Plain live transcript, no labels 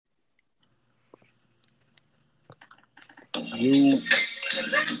You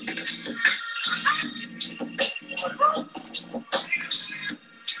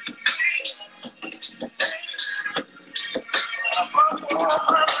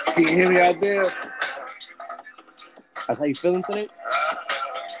Can you hear me out there? That's how you feeling today?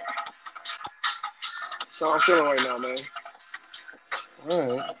 So I'm feeling right now, man.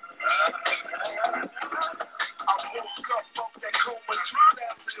 All right.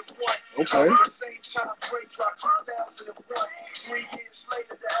 Okay.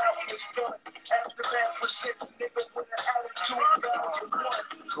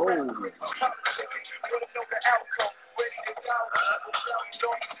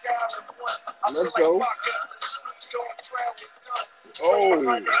 Let's go.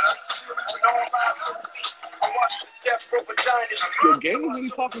 Oh. Yo, Game was really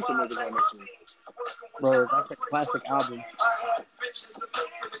talking to niggas on this one. Bro, that's a classic album.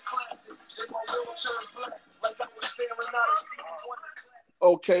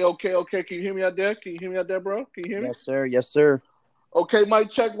 Okay. Can you hear me out there? Bro? Can you hear me? Yes, sir. Yes, sir. Okay, mic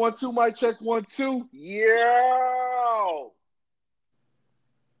check 1 2. Mic check 1 2. Yeah.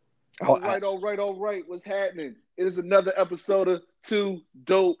 All right. What's happening? It is another episode of Two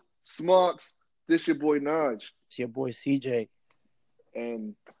Dope Smarks. This your boy Naj. It's your boy CJ.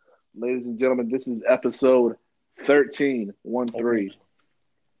 And ladies and gentlemen, this is episode 13. 1-3.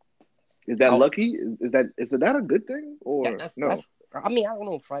 Is that lucky? Is that a good thing or no? I mean, I don't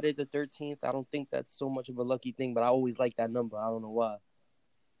know. Friday the 13th. I don't think that's so much of a lucky thing, but I always like that number. I don't know why.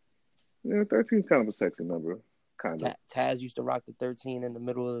 Yeah, 13 is kind of a sexy number. Kind of. Taz used to rock the 13 in the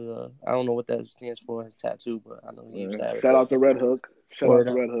middle of the. I don't know what that stands for, his tattoo, but I know he used to have it. Shout out to Red Hook.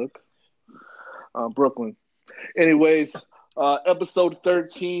 Brooklyn. Anyways, episode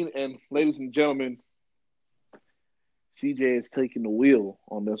 13, and ladies and gentlemen, CJ is taking the wheel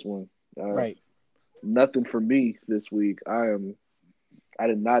on this one. Right. Nothing for me this week. I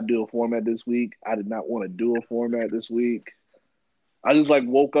did not do a format this week. I did not want to do a format this week. I just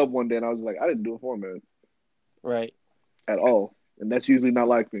woke up one day and I was like, I didn't do a format. Right. At all. And that's usually not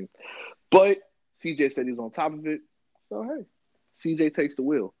like me. But CJ said he's on top of it. So, hey, CJ takes the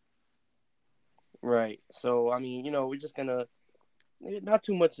wheel. Right. So, I mean, we're just going to, not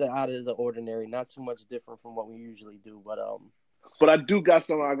too much out of the ordinary, not too much different from what we usually do, But I do got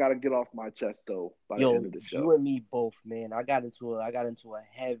something I got to get off my chest, though, by the end of the show. You and me both, man. I got into a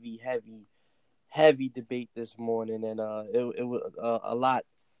heavy debate this morning, and it was a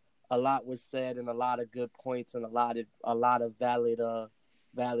lot was said, and a lot of good points, and a lot of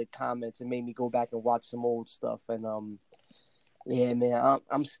valid comments. It made me go back and watch some old stuff, and yeah, man,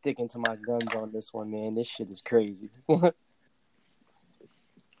 I'm sticking to my guns on this one, man. This shit is crazy.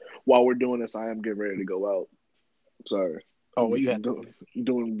 While we're doing this, I am getting ready to go out. Sorry. Oh, what you had?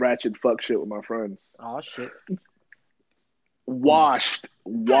 Doing ratchet fuck shit with my friends. Oh, shit. Washed.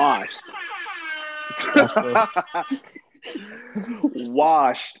 Washed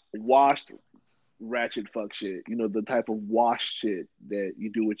ratchet fuck shit. You know, the type of washed shit that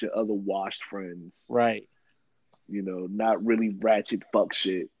you do with your other washed friends. Right. You know, not really ratchet fuck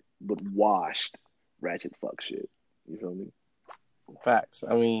shit, but washed ratchet fuck shit. You feel me? Facts.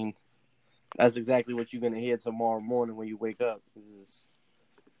 I mean, that's exactly what you're going to hear tomorrow morning when you wake up.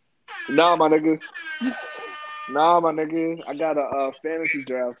 Nah, my nigga. I got a fantasy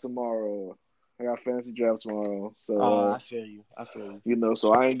draft tomorrow. So I feel you. You know,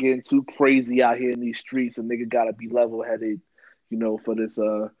 so I ain't getting too crazy out here in these streets. A nigga gotta be level headed, for this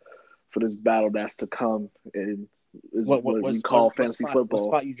battle that's to come. And what we call fantasy football.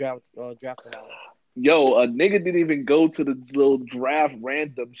 What spot you drafting on? Yo, a nigga didn't even go to the little draft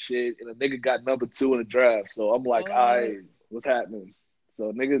random shit, and a nigga got number 2 in the draft. So I'm like, all right, what's happening?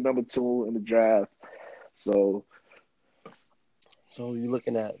 So nigga number 2 in the draft. So you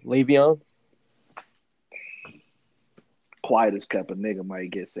looking at Le'Veon? Quiet as kept, a nigga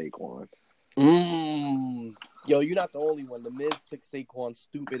might get Saquon. Yo, you're not the only one. The Miz took Saquon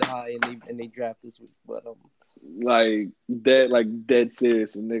stupid high and they draft this week, but dead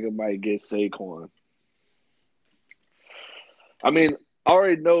serious, a nigga might get Saquon. I mean, I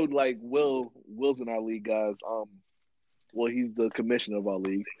already know Will's in our league, guys. Well, he's the commissioner of our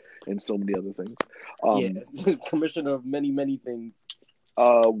league and so many other things. Commissioner of many, many things.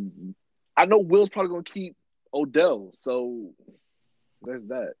 I know Will's probably gonna keep Odell, so there's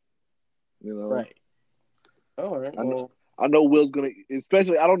that. Right. All right. I know Will's gonna,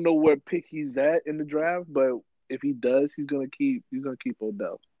 especially I don't know where pick he's at in the draft, but if he does, he's gonna keep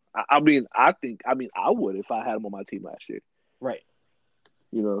Odell. I would if I had him on my team last year. Right.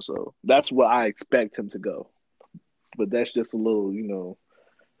 So that's where I expect him to go. But that's just a little,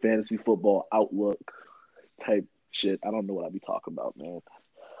 fantasy football outlook type shit. I don't know what I be talking about, man.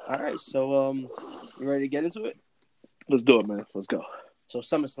 All right, so you ready to get into it? Let's do it, man. Let's go. So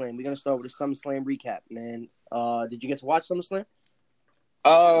SummerSlam, we're gonna start with a SummerSlam recap, man. Did you get to watch SummerSlam?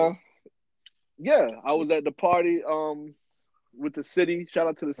 Yeah, I was at the party with the city. Shout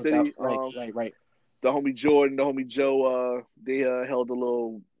out to the city. Right. The homie Jordan, the homie Joe, they held a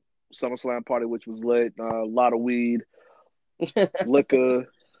little SummerSlam party, which was lit. A lot of weed, liquor,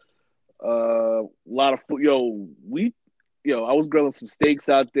 a lot of food. I was grilling some steaks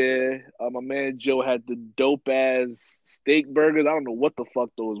out there. My man Joe had the dope ass steak burgers. I don't know what the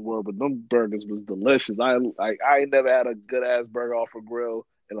fuck those were, but them burgers was delicious. I ain't never had a good ass burger off a grill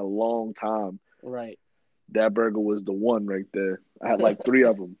in a long time. Right. That burger was the one right there. I had like 3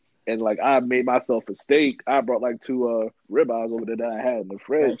 of them. And like I made myself a steak. I brought like 2 ribeyes over there that I had in the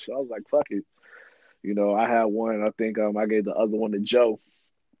fridge. Right. So I was like, fuck it. I had one. I think I gave the other one to Joe.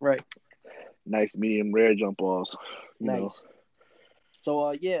 Right. Nice medium rare jump balls. Nice. So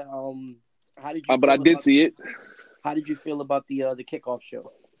how did you? But I did see it. How did you feel about the kickoff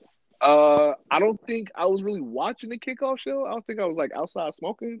show? I don't think I was really watching the kickoff show. I don't think I was like outside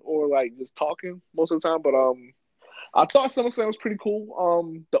smoking or like just talking most of the time. But I thought SummerSlam was pretty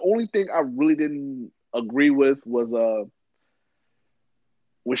cool. The only thing I really didn't agree with was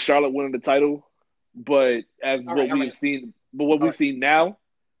Charlotte winning the title. But we've seen now,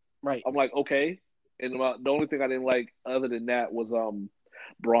 right? I'm like, okay. And the only thing I didn't like other than that was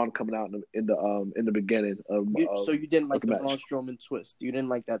Braun coming out in the beginning of so you didn't like the match. Braun Strowman twist. You didn't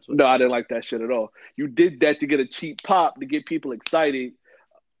like that twist. No, I didn't like that shit at all. You did that to get a cheap pop to get people excited,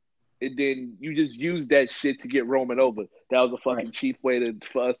 and then you just used that shit to get Roman over. That was a fucking cheap way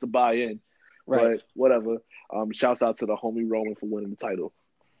for us to buy in. Right. But whatever. Shouts out to the homie Roman for winning the title.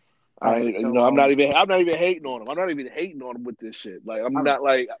 I'm not even hating on him. I'm not even hating on him with this shit. Like I'm not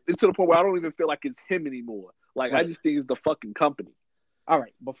like it's to the point where I don't even feel like it's him anymore. Like I just think it's the fucking company. All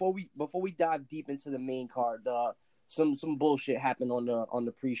right. Before we dive deep into the main card, some bullshit happened on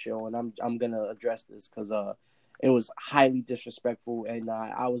the pre-show, and I'm gonna address this because it was highly disrespectful, and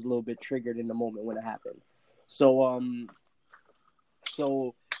I was a little bit triggered in the moment when it happened. So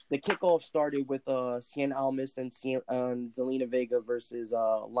the kickoff started with Cien Almas and Zelina Vega versus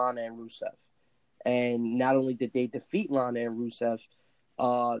Lana and Rusev. And not only did they defeat Lana and Rusev,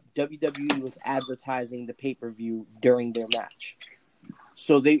 WWE was advertising the pay-per-view during their match.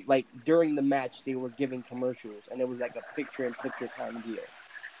 So they during the match they were giving commercials, and it was like a picture-in-picture kind of deal.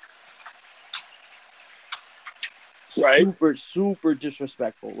 Right. Super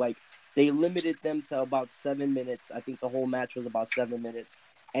disrespectful. Like they limited them to about 7 minutes. I think the whole match was about 7 minutes.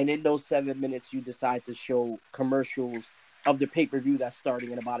 And in those 7 minutes, you decide to show commercials of the pay-per-view that's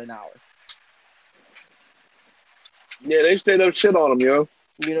starting in about an hour. Yeah, they straight up shit on him, yo.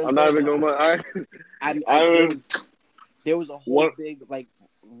 You know what I'm not even gonna. There was a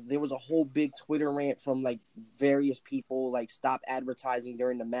whole big Twitter rant from like various people, like stop advertising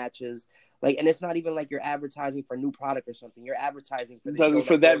during the matches. Like, and it's not even like you're advertising for a new product or something. You're advertising for the show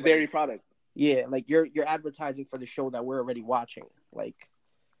for that very product. Yeah, like you're advertising for the show that we're already watching. Like,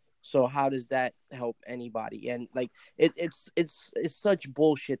 so how does that help anybody? And like it's such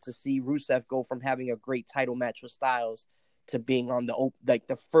bullshit to see Rusev go from having a great title match with Styles to being on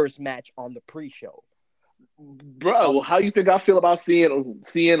the first match on the pre-show. Bro, how you think I feel about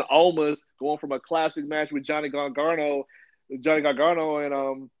seeing Almas going from a classic match with Johnny Gargano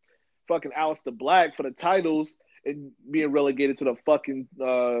and fucking Aleister Black for the titles and being relegated to the fucking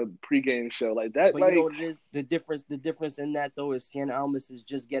pregame show like that? But you know what it is? The difference in that though is Cien Almas is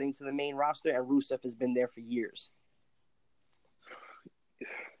just getting to the main roster, and Rusev has been there for years.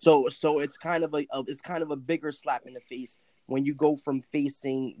 So it's kind of a bigger slap in the face when you go from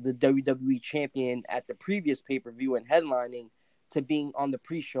facing the WWE champion at the previous pay-per-view and headlining to being on the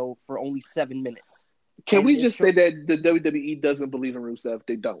pre-show for only 7 minutes. Can we just say that the WWE doesn't believe in Rusev?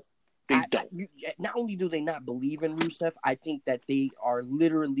 They don't. Not only do they not believe in Rusev, I think that they are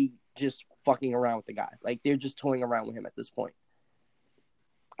literally just fucking around with the guy. Like, they're just toying around with him at this point.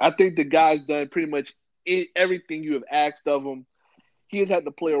 I think the guy's done pretty much everything you have asked of him. He has had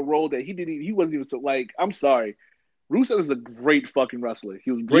to play a role that he wasn't even so, like, I'm sorry. Rusev is a great fucking wrestler.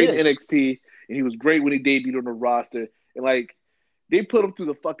 He was great in NXT, and he was great when he debuted on the roster. And, like, they put him through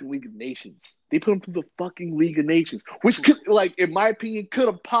the fucking League of Nations. Which could, like, in my opinion, could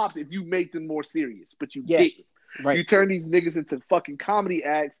have popped if you made them more serious, but you didn't. Right. You turn these niggas into fucking comedy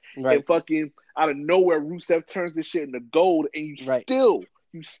acts, and fucking out of nowhere, Rusev turns this shit into gold, and you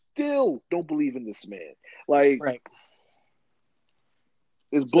still don't believe in this man. Like,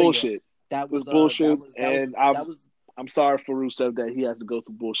 it's bullshit. That was bullshit, I'm sorry for Rusev that he has to go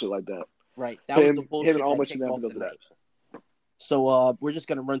through bullshit like that. Right. That was the Him and bullshit that Omos should kicked never off go the to that. night. So we're just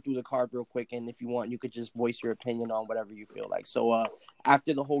gonna run through the card real quick, and if you want, you could just voice your opinion on whatever you feel like. So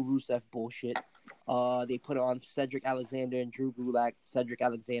after the whole Rusev bullshit, they put on Cedric Alexander and Drew Gulak. Cedric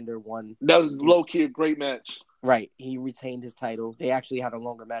Alexander won. That was low key a great match. Right, he retained his title. They actually had a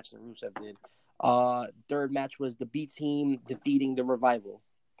longer match than Rusev did. Third match was the B Team defeating the Revival.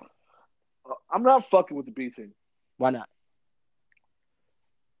 I'm not fucking with the B Team. Why not?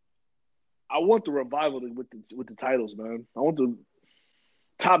 I want the Revival with the titles, man. I want the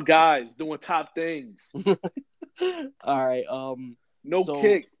top guys doing top things. All right. No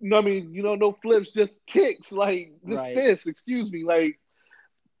kick. No, I mean, no flips, just kicks, like just right. fists. Excuse me, like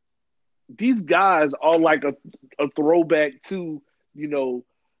these guys are like a throwback to the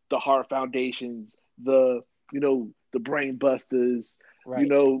Heart Foundations, the Brain Busters. Right.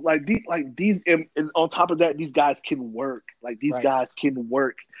 Like these, and on top of that, these guys can work. Like these Right. guys can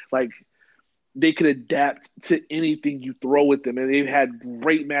work. Like they could adapt to anything you throw at them, and they've had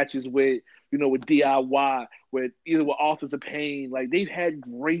great matches with DIY, with Authors of Pain. Like they've had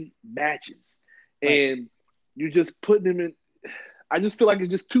great matches, Right. and you're just putting them in. I just feel like it's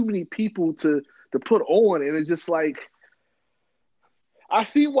just too many people to put on, and it's just like I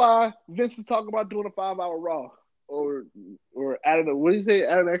see why Vince is talking about doing a 5-hour Raw. Or adding a, what do you say?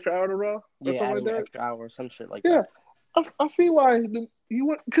 Add an extra hour to Raw? Yeah, add an extra hour, some shit like that. Yeah, I see why you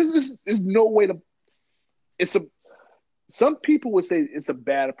want, because there's no way to. Some people would say it's a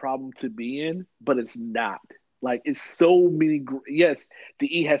bad problem to be in, but it's not. Like it's so many. Yes,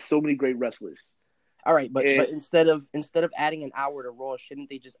 the E has so many great wrestlers. All right, but instead of adding an hour to Raw, shouldn't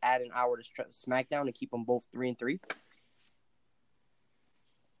they just add an hour to SmackDown and keep them both 3-3?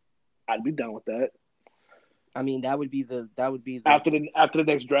 I'd be down with that. I mean, that would be the after the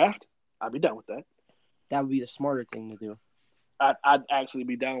next draft. I'd be down with that. That would be the smarter thing to do. I'd actually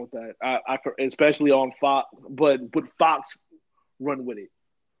be down with that. I especially on Fox, but would Fox run with it?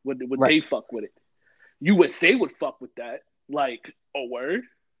 Would they fuck with it? USA would fuck with that. Like, oh word,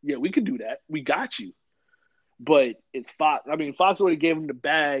 yeah, we can do that. We got you. But it's Fox. I mean, Fox already gave him the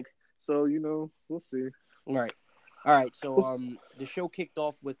bag, so we'll see. All right. So the show kicked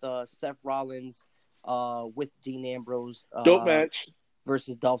off with Seth Rollins. With Dean Ambrose, dope match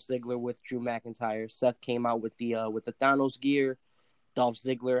versus Dolph Ziggler with Drew McIntyre. Seth came out with the Thanos gear. Dolph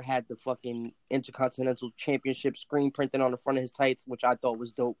Ziggler had the fucking Intercontinental Championship screen printed on the front of his tights, which I thought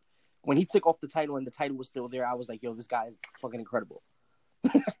was dope. When he took off the title and the title was still there, I was like, "Yo, this guy is fucking incredible."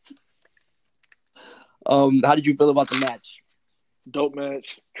 How did you feel about the match? Dope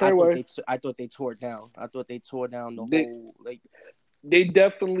match. I thought they tore it down. I thought they tore down the whole like. They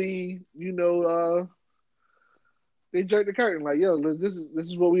definitely, they jerked the curtain. Like, yo, this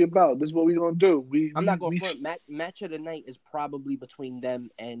is what we about. This is what we gonna do. I'm not gonna front. Match of the night is probably between them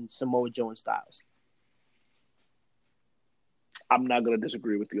and Samoa Joe and Styles. I'm not gonna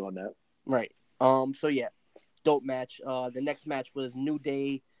disagree with you on that. Right. So yeah, dope match. The next match was New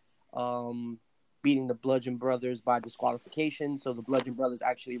Day, beating the Bludgeon Brothers by disqualification. So the Bludgeon Brothers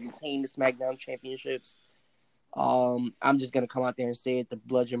actually retained the SmackDown championships. I'm just gonna come out there and say it. The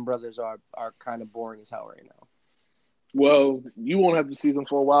Bludgeon Brothers are kind of boring as hell right now. Well, you won't have to see them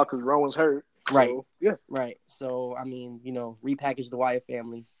for a while because Rowan's hurt. Right. So, yeah. Right. So I mean, repackage the Wyatt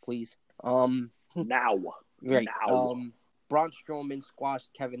family, please. Now. Right. Now. Braun Strowman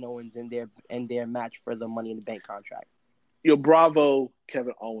squashed Kevin Owens in their match for the Money in the Bank contract. Yo, bravo,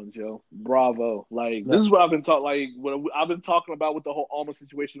 Kevin Owens, yo. Bravo. Like, This is what I've been talking, like, what I've been talking about with the whole Almas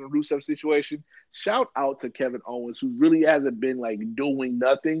situation and Rusev situation. Shout out to Kevin Owens, who really hasn't been, like, doing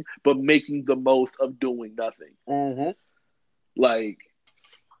nothing, but making the most of doing nothing. Mm-hmm. Like,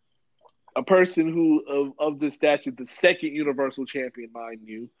 a person who, of this stature, the second Universal Champion, mind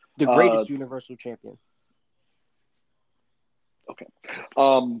you. The greatest Universal Champion. Okay.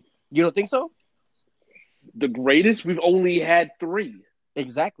 You don't think so? The greatest? We've only had 3.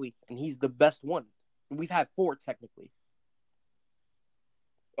 Exactly. And he's the best one. We've had 4 technically.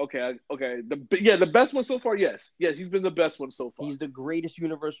 Okay. The best one so far, yes. Yes, he's been the best one so far. He's the greatest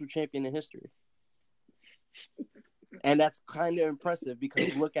Universal Champion in history. And that's kind of impressive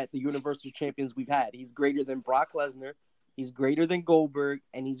because look at the Universal Champions we've had. He's greater than Brock Lesnar, he's greater than Goldberg,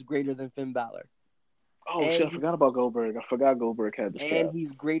 and he's greater than Finn Balor. Oh, shit, I forgot about Goldberg. I forgot Goldberg had the strap. And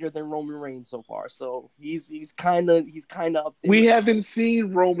he's greater than Roman Reigns so far. So he's kind of up there. We haven't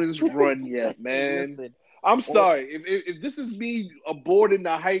seen Roman's run yet, man. Listen, I'm sorry. If this is me aborting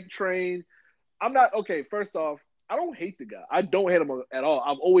the hype train, I'm not okay. First off, I don't hate the guy. I don't hate him at all.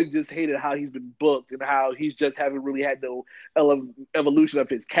 I've always just hated how he's been booked and how he's just haven't really had no evolution of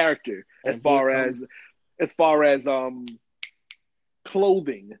his character as far as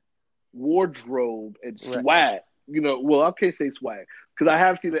clothing. wardrobe and Right. swag. Well, I can't say swag because I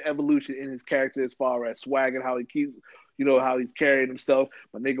have seen the evolution in his character as far as swag and how he keeps, how he's carrying himself.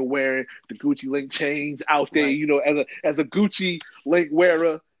 My nigga wearing the Gucci link chains out there, Right. as a Gucci link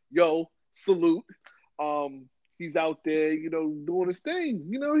wearer. Yo, salute. He's out there, doing his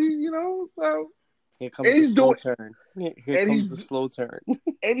thing. Here comes And the he's slow doing, turn. Here and comes the he's slow turn.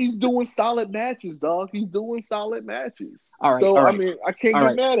 and he's doing solid matches, dog. He's doing solid matches. All right. So All I right. mean, I can't All get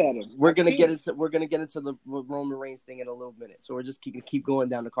right. mad at him. We're gonna get into the Roman Reigns thing in a little minute. So we're just keep going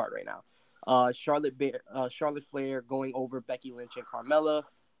down the card right now. Charlotte Flair going over Becky Lynch and Carmella.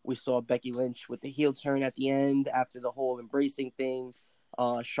 We saw Becky Lynch with the heel turn at the end after the whole embracing thing.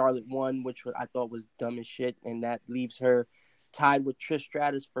 Charlotte won, which I thought was dumb as shit, and that leaves her tied with Trish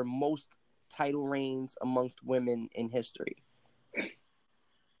Stratus for most title reigns amongst women in history.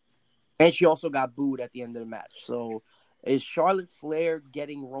 And she also got booed at the end of the match. So is Charlotte Flair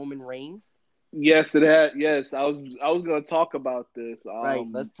getting Roman Reigns? Yes, it had. Yes, I was going to talk about this. Right,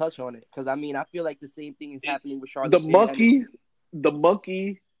 let's touch on it because I feel like the same thing is happening with Charlotte The Flair.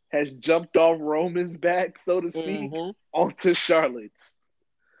 monkey has jumped off Roman's back, so to speak, onto Charlotte's.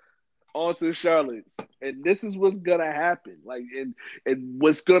 And this is what's gonna happen. And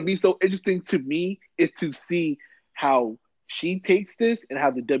what's gonna be so interesting to me is to see how she takes this and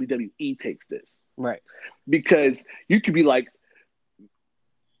how the WWE takes this. Right. Because you could be like,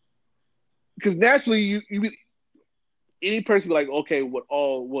 because naturally you any person be like, okay,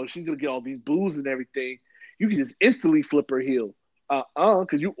 she's gonna get all these boos and everything. You can just instantly flip her heel.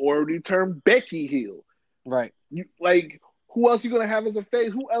 Because you already turned Becky heel. Right. Who else you gonna have as a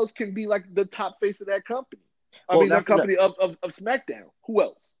face? Who else can be like the top face of that company? Of SmackDown. Who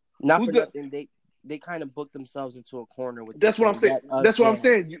else? Not for nothing. They kind of booked themselves into a corner with this. That's what I'm saying. That's what I'm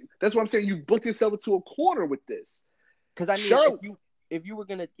saying. That's what I'm saying. You booked yourself into a corner with this. Because I mean, if you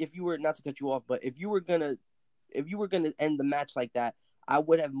were not to cut you off, but if you were gonna end the match like that, I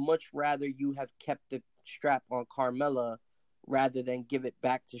would have much rather you have kept the strap on Carmella rather than give it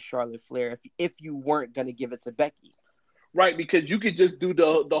back to Charlotte Flair if you weren't gonna give it to Becky. Right, because you could just do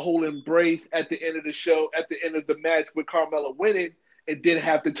the whole embrace at the end of the show, at the end of the match with Carmella winning, and didn't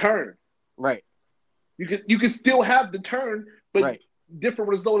have the turn. Right. You could still have the turn, but different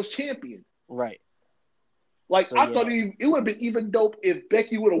result as champion. Right. I thought it would have been even dope if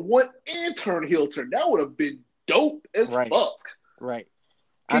Becky would have won and turned heel turn. That would have been dope as fuck. Right.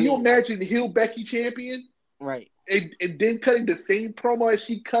 Can you imagine the heel Becky champion? Right. And then cutting the same promo as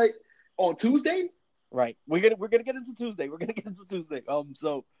she cut on Tuesday? Right. We're gonna get into Tuesday.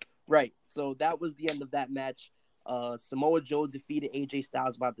 So that was the end of that match. Samoa Joe defeated AJ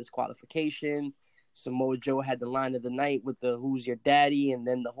Styles by disqualification. Samoa Joe had the line of the night with the "Who's your daddy?" and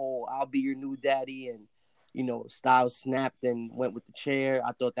then the whole "I'll be your new daddy," and Styles snapped and went with the chair.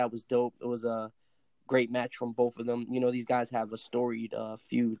 I thought that was dope. It was a great match from both of them. These guys have a storied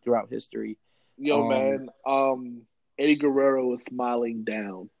feud throughout history. Man, Eddie Guerrero was smiling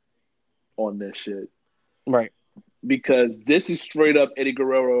down on this shit. Right. Because this is straight up Eddie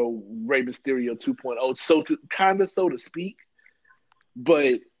Guerrero, Rey Mysterio 2.0, so to speak.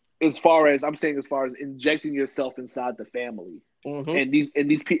 But as far as injecting yourself inside the family, and these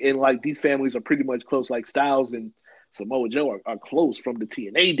families are pretty much close. Like Styles and Samoa Joe are close from the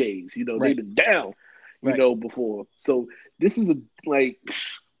TNA days. They've been down, before. So this is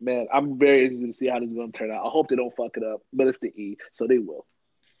man, I'm very interested to see how this is going to turn out. I hope they don't fuck it up, but it's the E, so they will.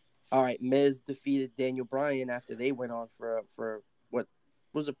 All right, Miz defeated Daniel Bryan after they went on for what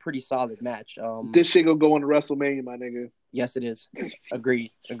was a pretty solid match. This shit gonna go on to WrestleMania, my nigga. Yes, it is.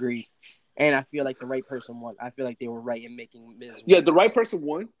 Agreed. And I feel like the right person won. I feel like they were right in making Miz win. Yeah, the right person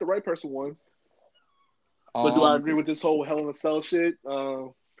won. But do I agree with this whole Hell in a Cell shit?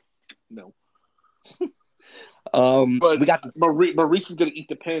 No. But we got Maurice is gonna eat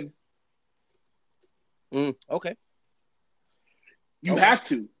the pin. Okay. You have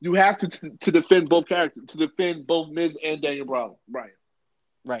to defend both characters, to defend both Miz and Daniel Bryan.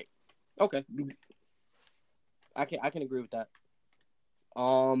 Right. Okay. I can agree with that.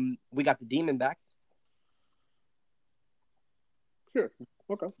 We got the Demon back. Sure.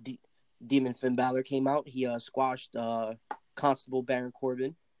 Okay. Demon Finn Balor came out. He squashed Constable Baron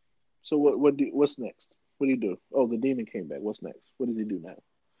Corbin. So what's next? What do you do? Oh, the Demon came back. What's next? What does he do now?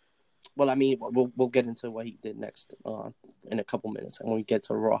 Well, I mean, we'll get into what he did next in a couple minutes when we get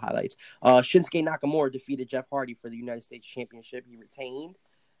to Raw highlights. Shinsuke Nakamura defeated Jeff Hardy for the United States Championship. He retained.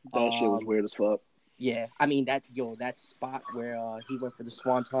 That shit was weird as fuck. Yeah, I mean that spot where he went for the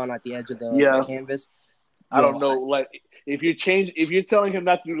swanton at the edge of the canvas. I don't know. Like, if you're telling him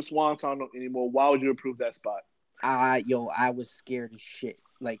not to do the swanton anymore, why would you approve that spot? I was scared as shit.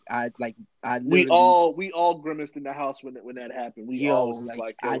 I We literally, all grimaced in the house when that happened. We all was just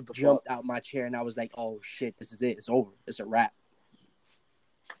like, yo, I what the fuck? jumped out my chair and I was like, oh shit, this is it. It's over. It's a wrap.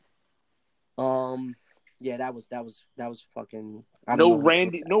 Yeah, that was fucking. I don't know who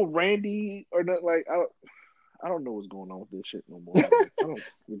wrote that. No Randy or not. Like I don't know what's going on with this shit no more. Man. I don't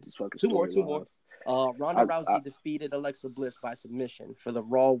with this fucking Two more. storyline. Ronda Rousey defeated Alexa Bliss by submission for the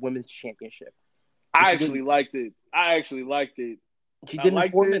Raw Women's Championship. And I actually liked it. She I did it in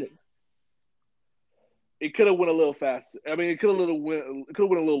liked 4 minutes. It could have went a little faster. I mean, it could have went a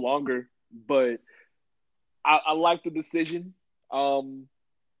little longer, but I like the decision.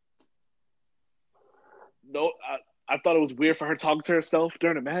 No, I thought it was weird for her talking to herself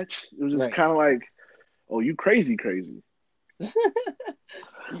during the match. It was just Right. kind of like, oh, you crazy.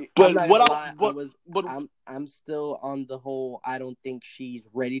 I'm But not what gonna I lie. I'm still on the whole. I don't think she's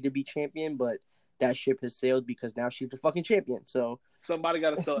ready to be champion, but that ship has sailed because now she's the fucking champion. So somebody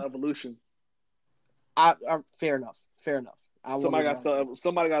got to sell Evolution. Fair enough. Somebody got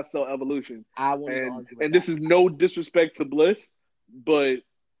to sell Evolution. I won't even argue with and that. this is no disrespect to Bliss, but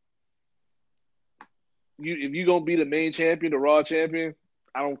if you're gonna be the main champion, the Raw champion,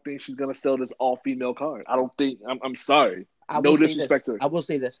 I don't think she's gonna sell this all female card. I don't think. I'm sorry. No disrespect to her. I will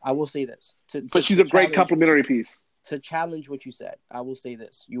say this. But she's a great complimentary piece. To challenge what you said, I will say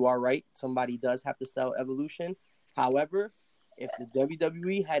this. You are right. Somebody does have to sell Evolution. However, if the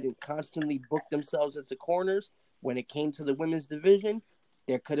WWE hadn't constantly booked themselves into corners when it came to the women's division,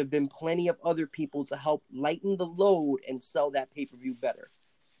 there could have been plenty of other people to help lighten the load and sell that pay-per-view better.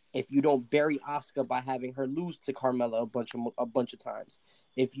 If you don't bury Asuka by having her lose to Carmella a bunch of times,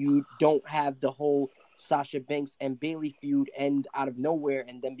 if you don't have the whole Sasha Banks and Bayley feud end out of nowhere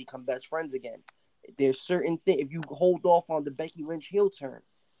and then become best friends again, there's certain things. If you hold off on the Becky Lynch heel turn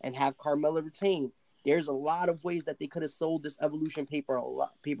and have Carmella retain, there's a lot of ways that they could have sold this Evolution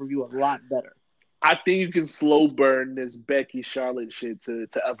pay-per-view a lot better. I think you can slow burn this Becky Charlotte shit to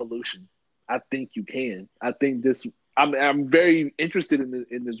Evolution. I think you can. I think this. I'm very interested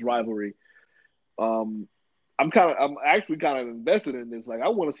in this rivalry. I'm actually kind of invested in this. Like, I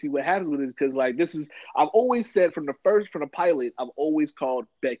want to see what happens with this because, like, this is. I've always said from the pilot, I've always called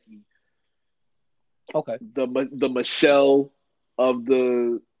Becky. Okay. The Michelle of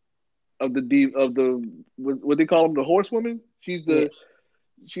the what they call them, the horsewomen. She's the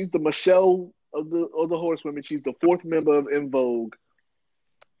Michelle of the horsewomen. She's the fourth member of En Vogue.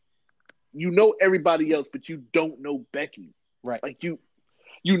 You know everybody else, but you don't know Becky. Right. Like you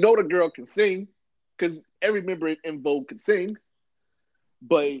know the girl can sing because every member in En Vogue can sing,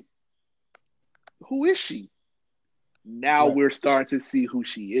 but who is she? Now we're starting to see who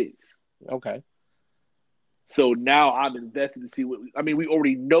she is. Okay. So now I'm invested to see we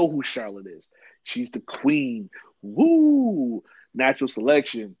already know who Charlotte is. She's the queen. Woo! Natural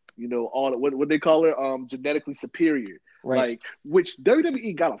selection. You know, all what they call her, genetically superior. Right. Like, which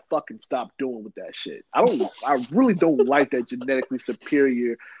WWE gotta fucking stop doing with that shit. I really don't like that genetically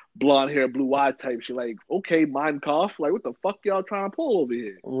superior blonde hair, blue eye type shit. Like, okay, Mein Kampf. Like, what the fuck y'all trying to pull over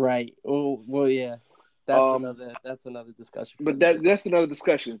here? Right. Oh, well, yeah. That's another discussion. But that's another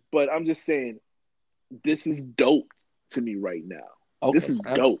discussion. But I'm just saying, this is dope to me right now. Okay, this is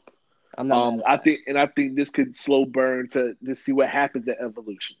dope. I'm not. I think this could slow burn to see what happens at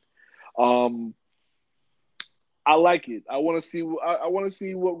Evolution. I like it. I want to see. I want to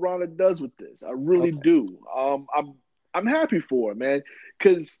see what Ronda does with this. I really do. I'm happy for her, man.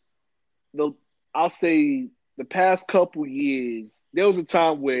 Because I'll say the past couple years, there was a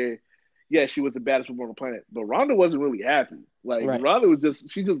time where, yeah, she was the baddest woman on the planet, but Ronda wasn't really happy. Like, Ronda was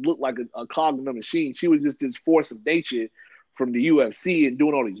she just looked like a cog in the machine. She was just this force of nature from the UFC and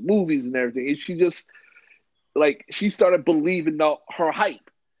doing all these movies and everything. And she just, like, she started believing her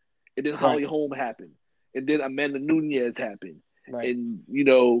hype. And then Holly Holm happened. And then Amanda Nunes happened. Right. And, you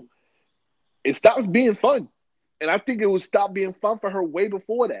know, it stops being fun. And I think it would stop being fun for her way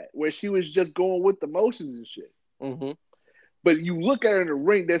before that, where she was just going with the motions and shit. Mm-hmm. But you look at her in the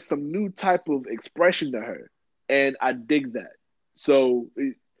ring, there's some new type of expression to her. And I dig that. So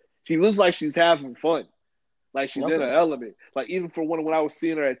she looks like she's having fun. Like she's in her element. Like even for when I was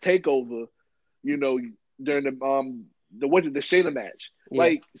seeing her at TakeOver, you know, during the Shayna match. Yeah.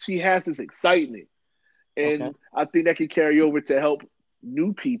 Like she has this excitement. And I think that could carry over to help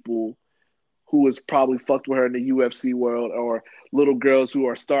new people who has probably fucked with her in the UFC world or little girls who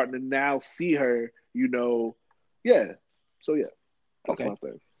are starting to now see her, you know. Yeah. So yeah. That's my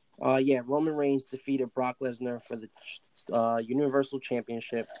thing. Roman Reigns defeated Brock Lesnar for the Universal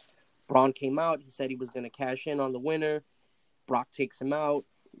Championship. Braun came out. He said he was going to cash in on the winner. Brock takes him out.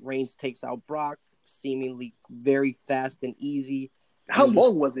 Reigns takes out Brock, seemingly very fast and easy. I How mean,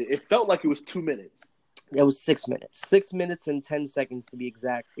 long was it? It felt like it was 2 minutes. it was 6 minutes. 6 minutes and 10 seconds to be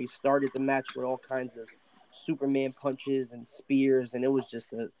exact. They started the match with all kinds of Superman punches and spears, and it was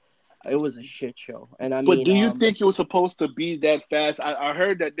a shit show. And I But mean, do you think it was supposed to be that fast? I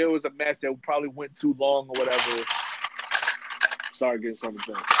heard that there was a match that probably went too long or whatever. Sorry, getting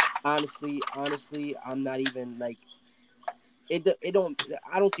something done. honestly, I'm not even like it. I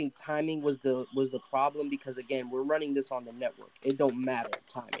don't think timing was the problem because again, we're running this on the network. It don't matter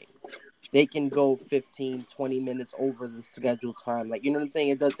timing. They can go 15, 20 minutes over the scheduled time. Like, you know what I'm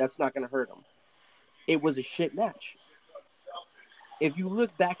saying? That's not going to hurt them. It was a shit match. If you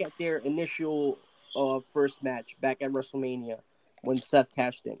look back at their initial first match back at WrestleMania when Seth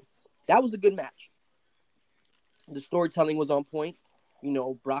cashed in, that was a good match. The storytelling was on point. You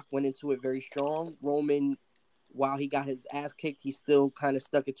know, Brock went into it very strong. Roman, while he got his ass kicked, he still kind of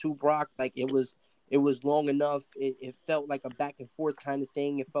stuck it to Brock. Like, it was long enough. It felt like a back and forth kind of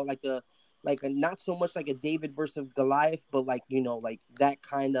thing. It felt like a not so much like a David versus Goliath, but like, you know, like that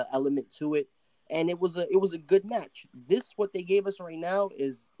kind of element to it. And it was a good match. This, what they gave us right now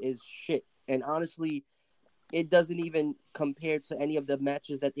is shit. And honestly, it doesn't even compare to any of the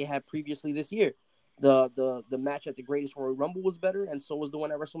matches that they had previously this year. The match at the Greatest Royal Rumble was better, and so was the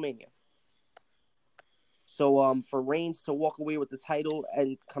one at WrestleMania. So for Reigns to walk away with the title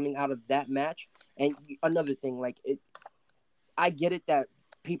and coming out of that match, and another thing, like I get it that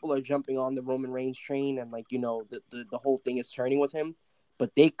people are jumping on the Roman Reigns train, and like, you know, the whole thing is turning with him, but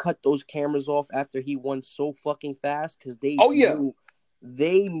they cut those cameras off after he won so fucking fast because they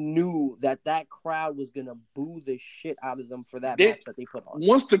knew that crowd was gonna boo the shit out of them for that match that they put on.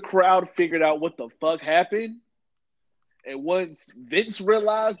 Once the crowd figured out what the fuck happened, and once Vince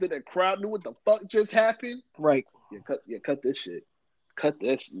realized that the crowd knew what the fuck just happened, right? Cut this shit. Cut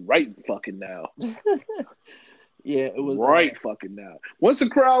this right fucking now. Yeah, it was right fucking now. Once the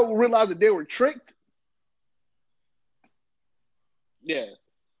crowd realized that they were tricked, yeah.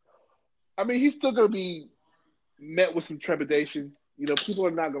 I mean, he's still gonna be met with some trepidation. You know, people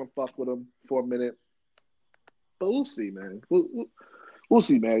are not gonna fuck with him for a minute, but we'll see, man. We'll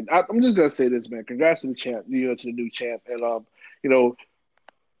see, man. I'm just gonna say this, man. Congrats to the champ, to the new champ, and you know,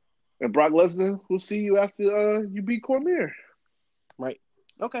 and Brock Lesnar. We'll see you after you beat Cormier. Right.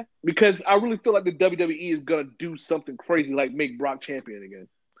 Okay. Because I really feel like the WWE is gonna do something crazy, like make Brock champion again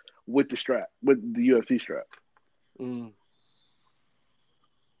with the strap, with the UFC strap.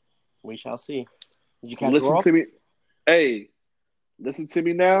 We shall see. Did you catch Listen Raw? to me. Hey, listen to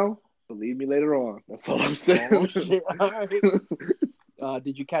me now. Believe me later on. That's all I'm saying. Oh, shit. All right.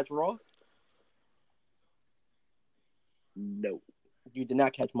 Did you catch Raw? No. You did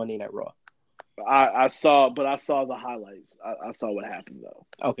not catch Monday Night Raw. I saw the highlights. I saw what happened though.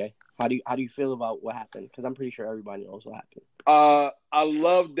 Okay. How do you feel about what happened? Because I'm pretty sure everybody knows what happened. I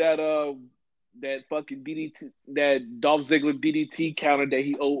love that that fucking DDT, that Dolph Ziggler DDT counter that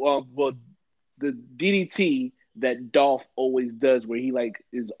he the DDT that Dolph always does, where he like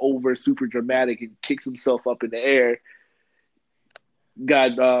is over super dramatic and kicks himself up in the air.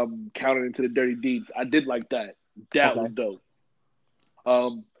 Got counted into the Dirty Deeds. I did like that. That was dope.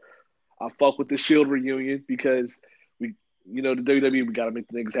 I fuck with the Shield reunion because the WWE, we gotta make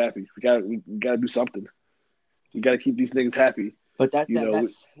the niggas happy. We gotta do something. We gotta keep these niggas happy. But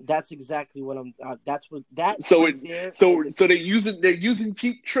that's exactly what I'm. That's what that. So right they're using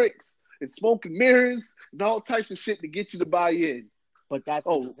cheap tricks and smoke and mirrors and all types of shit to get you to buy in. But that's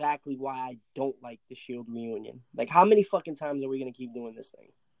exactly why I don't like the Shield reunion. Like, how many fucking times are we gonna keep doing this thing?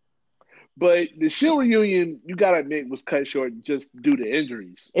 But the Shield reunion, you gotta admit, was cut short just due to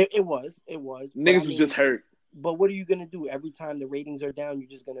injuries. It was. Niggas was just hurt. But what are you gonna do? Every time the ratings are down, you're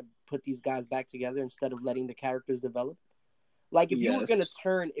just gonna put these guys back together instead of letting the characters develop. Like, if you were gonna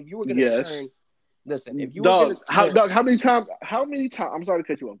turn, listen, if you were gonna how many times? I'm sorry to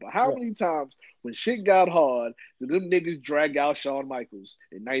cut you off, but how many times when shit got hard did them niggas drag out Shawn Michaels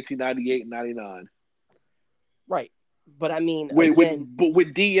in 1998 and 99? Right. But I mean,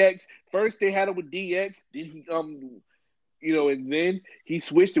 with DX, first they had it with DX, then he and then he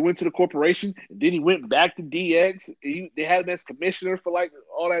switched and went to the corporation, and then he went back to DX. They had him as commissioner for like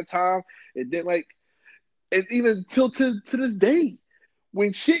all that time, and then and even till to this day,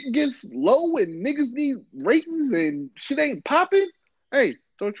 when shit gets low and niggas need ratings and shit ain't popping, hey,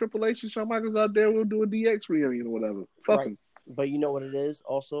 throw Triple H and Shawn Michaels out there. We'll do a DX reunion or whatever. Fuck him. But you know what it is?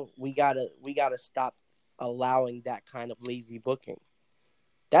 Also, we gotta stop allowing that kind of lazy booking.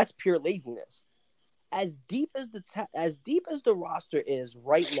 That's pure laziness. As deep as the roster is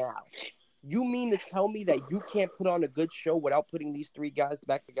right now, you mean to tell me that you can't put on a good show without putting these three guys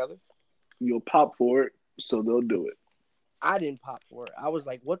back together? You'll pop for it, so they'll do it. I didn't pop for it. I was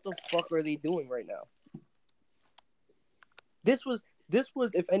like, what the fuck are they doing right now? This was,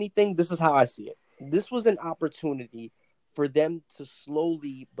 if anything, this is how I see it. This was an opportunity for them to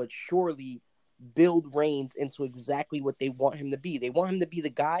slowly but surely build Reigns into exactly what they want him to be. They want him to be the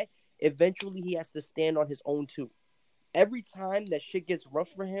guy. Eventually, he has to stand on his own too. Every time that shit gets rough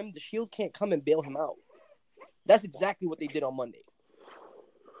for him, the Shield can't come and bail him out. That's exactly what they did on Monday.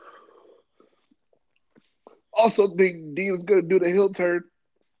 Also, think Dean was gonna do the heel turn.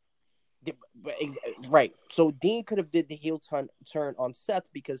 Right. So Dean could have did the heel turn on Seth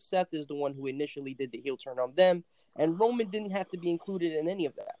because Seth is the one who initially did the heel turn on them, and Roman didn't have to be included in any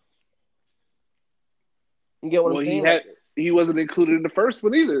of that. You get what I'm saying? He wasn't included in the first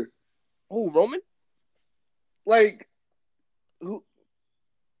one either. Oh, Roman? Like,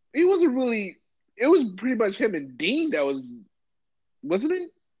 he wasn't really. It was pretty much him and Dean that wasn't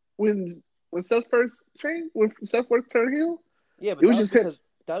it? When Seth first turned heel? Yeah, but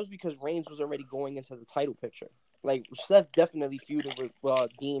that was because Reigns was already going into the title picture. Like, Seth definitely feuded with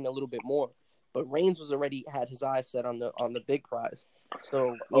Dean a little bit more, but Reigns was already had his eyes set on the big prize.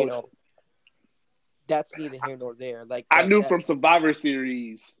 So you know, that's neither here nor there. Like, I knew from Survivor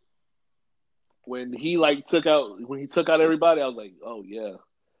Series when he took out everybody, I was like, oh yeah,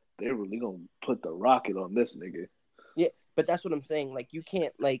 they're really gonna put the rocket on this nigga. Yeah, but that's what I'm saying. Like, you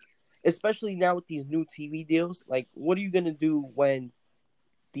can't, like, especially now with these new TV deals. Like, what are you gonna do when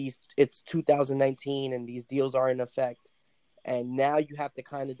it's 2019 and these deals are in effect, and now you have to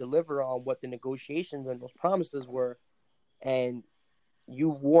kind of deliver on what the negotiations and those promises were, and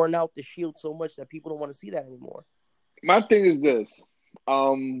you've worn out the Shield so much that people don't want to see that anymore. My thing is this.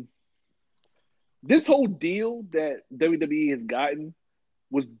 This whole deal that WWE has gotten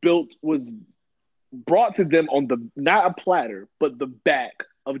was brought to them on not a platter, but the back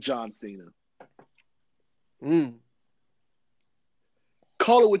of John Cena.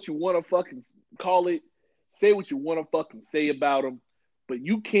 Call it what you want to fucking call it. Say what you want to fucking say about him, but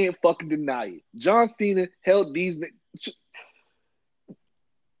you can't fucking deny it. John Cena held these.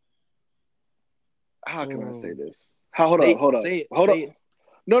 How can I say this? Hold up.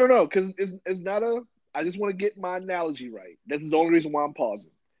 No, because it's not a. I just want to get my analogy right. This is the only reason why I'm pausing.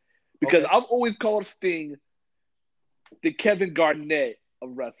 Because I've always called Sting the Kevin Garnett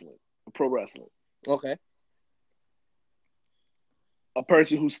of wrestling, of pro wrestling. Okay. A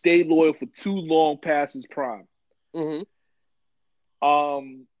person who stayed loyal for too long past his prime. Mm-hmm.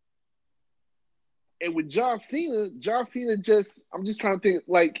 And with John Cena just, I'm just trying to think,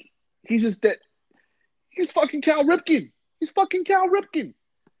 like, he's fucking Cal Ripken. He's fucking Cal Ripken.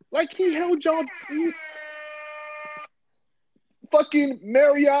 Like, he held y'all, fucking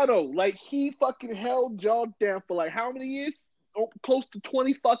Mariano. Like, he fucking held y'all down for, like, how many years? Oh, close to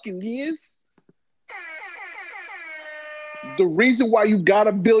 20 fucking years. The reason why you got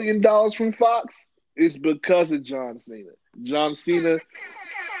 $1 billion from Fox is because of John Cena. John Cena,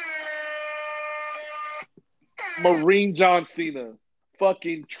 Marine John Cena,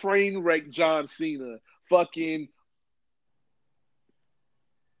 fucking train wreck John Cena, fucking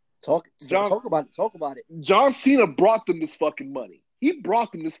talk about it. John Cena brought them this fucking money. He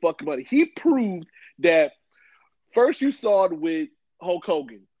He proved that. First you saw it with Hulk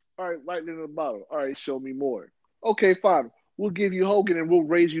Hogan. All right, lightning in a bottle. All right, show me more. Okay, fine. We'll give you Hogan and we'll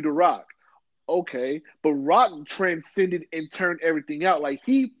raise you to Rock. Okay, but Rock transcended and turned everything out. Like,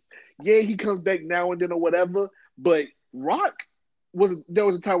 he comes back now and then or whatever, but there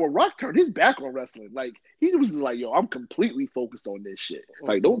was a time where Rock turned his back on wrestling. Like, he was like, yo, I'm completely focused on this shit.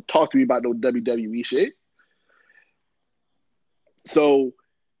 Like, don't talk to me about no WWE shit. So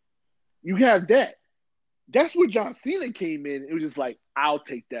you have that. That's where John Cena came in. It was just like, I'll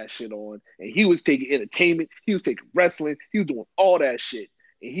take that shit on. And he was taking entertainment. He was taking wrestling. He was doing all that shit.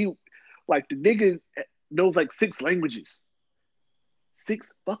 And the nigga knows like 6 languages.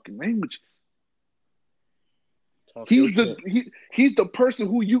 6 fucking languages. He's the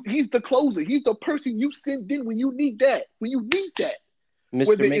person he's the closer. He's the person you send in when you need that.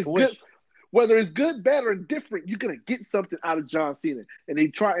 Mr. Make-A-Wish. Whether it's good, bad, or indifferent, you're gonna get something out of John Cena. And they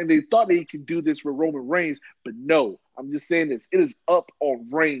thought they could do this with Roman Reigns, but no. I'm just saying this. It is up on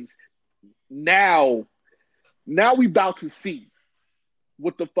Reigns. Now we about to see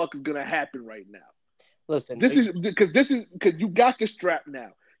what the fuck is gonna happen right now. Listen, this is because you got the strap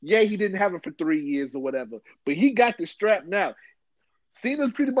now. Yeah, he didn't have it for 3 years or whatever, but he got the strap now.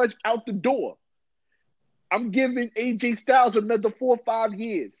 Cena's pretty much out the door. I'm giving AJ Styles another 4 or 5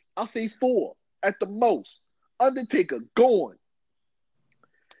 years. I'll say 4 at the most. Undertaker gone.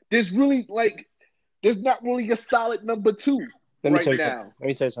 There's not really a solid number 2 right now. Let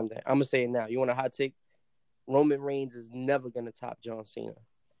me say something. I'm gonna say it now. You want a hot take? Roman Reigns is never gonna top John Cena,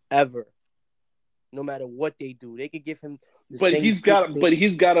 ever. No matter what they do, they could give him the But same 16.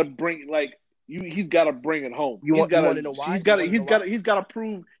 he's got to bring like you. He's got to bring it home. You want to know why? He's got to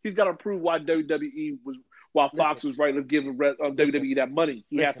prove why WWE was why Fox Listen, was right to give WWE that money.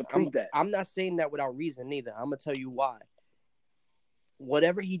 He has to prove that. I'm not saying that without reason neither. I'm gonna tell you why.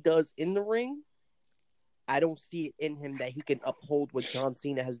 Whatever he does in the ring, I don't see it in him that he can uphold what John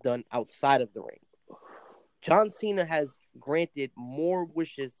Cena has done outside of the ring. John Cena has granted more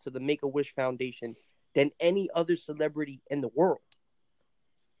wishes to the Make-A-Wish Foundation than any other celebrity in the world.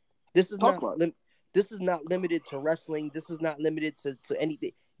 This is not limited to wrestling. This is not limited to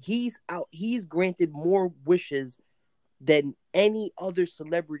anything. He's granted more wishes than any other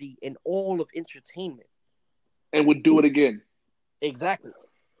celebrity in all of entertainment. And would do it again. Exactly.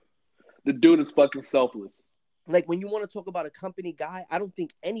 The dude is fucking selfless. Like, when you want to talk about a company guy, I don't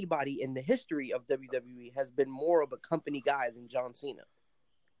think anybody in the history of WWE has been more of a company guy than John Cena.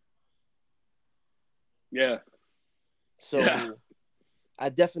 Yeah. So, yeah. I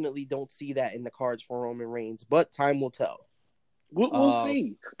definitely don't see that in the cards for Roman Reigns, but time will tell. We'll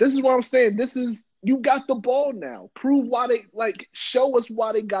see. This is what I'm saying. You got the ball now. Prove why show us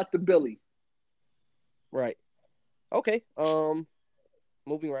why they got the Billy. Right. Okay.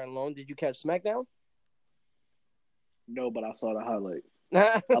 Moving right along. Did you catch SmackDown? No, but I saw the highlights.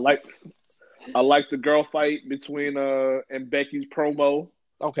 I like the girl fight between and Becky's promo.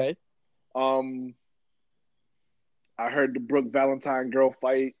 Okay. I heard the Brooke Valentine girl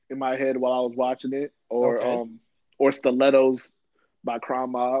fight in my head while I was watching it, or Stilettos by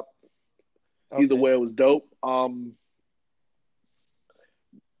Crime Mob. Okay. Either way, it was dope. I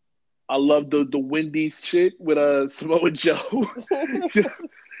love the Wendy's shit with Samoa Joe.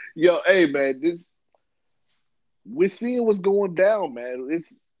 Yo, hey man, we're seeing what's going down, man.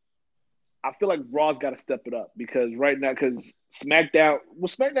 I feel like Raw's got to step it up because SmackDown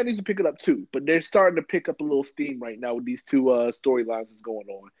needs to pick it up too, but they're starting to pick up a little steam right now with these two storylines that's going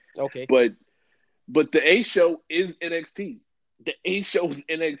on. Okay, but the A show is NXT. The A show is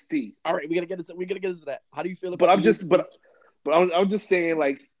NXT. All right, we gotta get into that. How do you feel about? I'm just saying,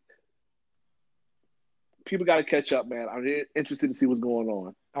 like, people got to catch up, man. I'm interested to see what's going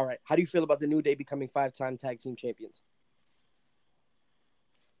on. All right, how do you feel about the New Day becoming 5-time tag team champions?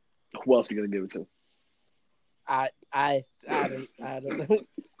 Who else are you gonna give it to? I don't know.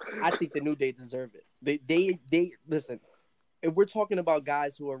 I think the New Day deserve it. They listen. If we're talking about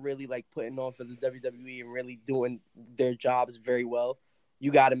guys who are really like putting on for the WWE and really doing their jobs very well,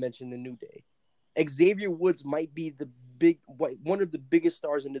 you got to mention the New Day. Xavier Woods might be one of the biggest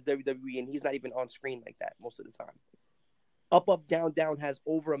stars in the WWE, and he's not even on screen like that most of the time. Up, Up, Down, Down has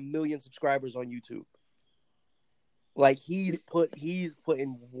over 1 million subscribers on YouTube. Like, he's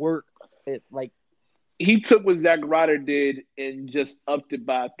putting work. He took what Zack Ryder did and just upped it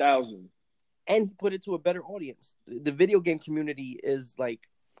by 1,000. And he put it to a better audience. The video game community is like...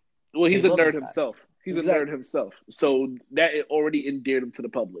 Well, he's a nerd himself. He's a nerd himself. So that already endeared him to the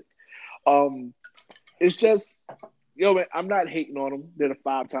public. It's just, man, I'm not hating on them. They're the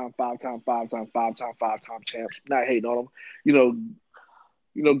 5-time champs. Not hating on them.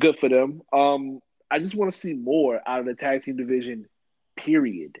 Good for them. I just want to see more out of the tag team division,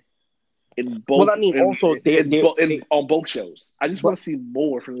 period. In both, on both shows. I just want to see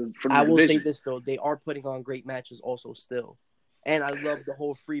more from the I will division. say this though, they are putting on great matches also still, and I love the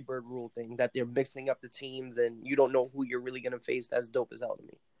whole Freebird rule thing that they're mixing up the teams and you don't know who you're really gonna face. That's dope as hell to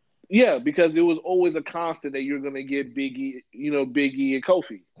me. Yeah, because it was always a constant that you're gonna get Big E and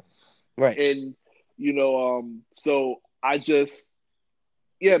Kofi, right? And so I just.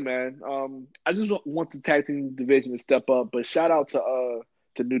 Yeah, man. I just want the tag team division to step up. But shout out to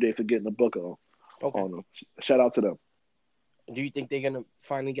New Day for getting the book on. Okay. On them. Shout out to them. Do you think they're gonna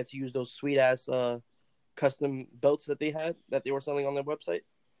finally get to use those sweet ass custom belts that they were selling on their website?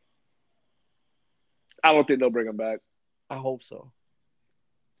 I don't think they'll bring them back. I hope so.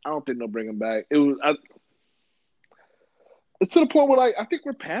 I don't think they'll bring them back. It's to the point where I think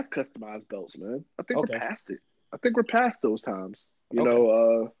we're past customized belts, man. I think we're past it. I think we're past those times.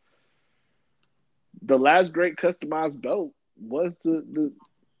 The last great customized belt was the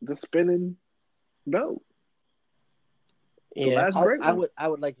spinning belt. Yeah, I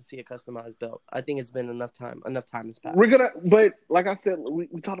would like to see a customized belt. I think it's been enough time. Enough time has passed. But like I said, we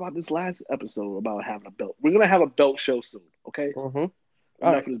talked about this last episode about having a belt. We're gonna have a belt show soon. Okay. Mm-hmm.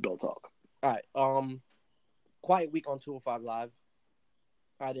 Enough of this belt talk. All right. Quiet week on 205 Live.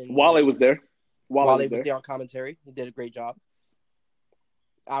 Wale was there. Wale was there on commentary. He did a great job.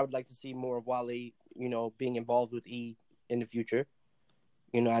 I would like to see more of Wale, being involved with E in the future.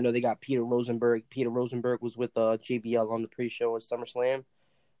 You know, I know they got Peter Rosenberg. Peter Rosenberg was with JBL on the pre-show at SummerSlam.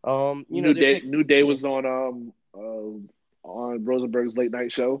 You know, New they're Day. picking. New Day Yeah, was on Rosenberg's late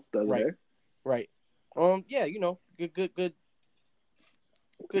night show the other right, day. right. Yeah, you know, good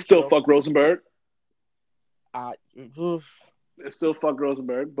Still show. fuck Rosenberg. Oof, Still fuck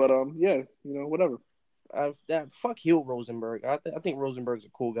Rosenberg, but yeah, whatever. that fuck heel Rosenberg. I think Rosenberg's a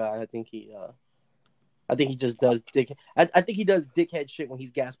cool guy. I think he just does dick. I think he does dickhead shit when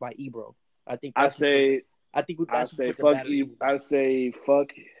he's gassed by Ebro. I think I that's what put, say I think I that's what say put the fuck bad E. feelings. I say fuck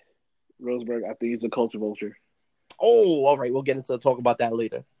Rosenberg. I think he's a culture vulture. Oh, all right. We'll get into talk about that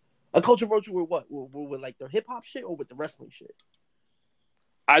later. A culture vulture with what? With like the hip hop shit or with the wrestling shit?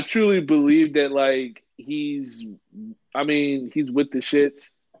 I truly believe that he's with the shits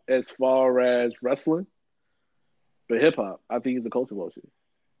as far as wrestling, but hip hop, I think he's a culture vulture.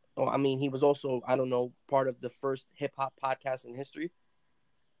 Oh, I mean, he was also, I don't know, part of the first hip hop podcast in history.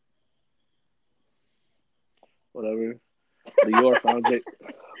 Whatever. Lior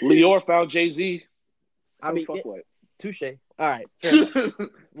found Jay-Z. I mean, Fuck what? touche. All right, fair enough.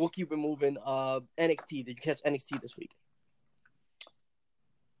 We'll keep it moving. NXT. Did you catch NXT this week?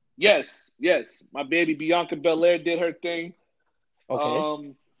 Yes. My baby Bianca Belair did her thing.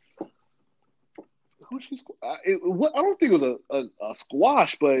 Okay. Who she? I don't think it was a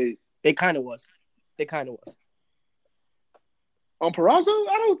squash, but It kind of was. on Peraza,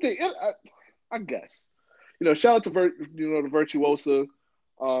 I don't think. I guess. Shout out to the Virtuosa,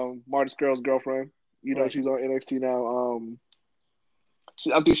 Marty Scurll's girlfriend. Right. She's on NXT now.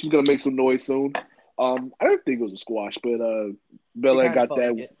 I think she's gonna make some noise soon. I didn't think it was a squash, but Belair got felt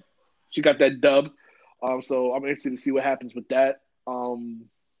that. like it. She got that dub. So I'm interested to see what happens with that.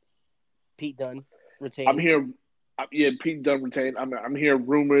 Pete Dunne retained. I'm here. Yeah, Pete Dunne retained. I'm hearing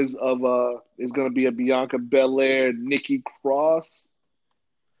rumors of it's gonna be a Bianca Belair, Nikki Cross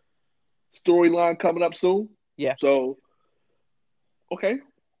storyline coming up soon. Yeah. So, okay.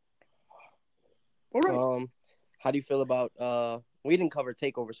 All right. How do you feel about we didn't cover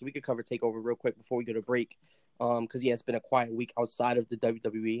TakeOver, so we could cover TakeOver real quick before we go to break. Because it's been a quiet week outside of the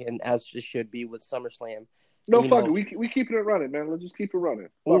WWE, and as it should be with SummerSlam. No, fuck it. We keeping it running, man. Let's just keep it running.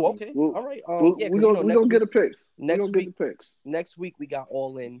 Oh, okay. All right. We're gonna get a picks. Next week, get the picks. Next week we got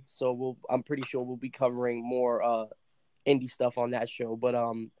All In, so I'm pretty sure we'll be covering more indie stuff on that show. But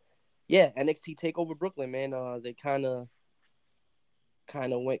yeah, NXT TakeOver Brooklyn, man. They kind of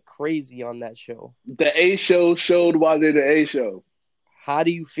went crazy on that show. The A show showed why they're the A show. How do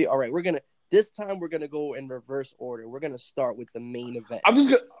you feel? All right, this time we're gonna go in reverse order. We're gonna start with the main event.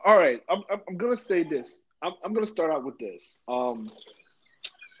 All right. I'm gonna say this. I'm gonna start out with this.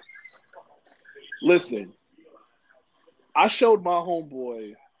 Listen, I showed my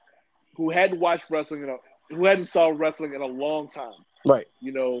homeboy who hadn't watched wrestling who hadn't saw wrestling in a long time. Right.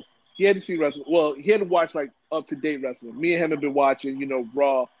 He hadn't seen wrestling. Well, he hadn't watched up to date wrestling. Me and him have been watching,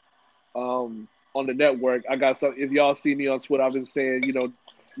 Raw, on the network. I got some. If y'all see me on Twitter, I've been saying,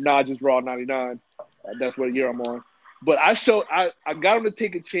 not just Raw 99. That's what year I'm on. But I got him to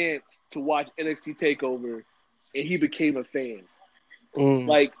take a chance to watch NXT TakeOver, and he became a fan.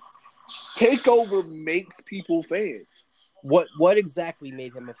 TakeOver makes people fans. What exactly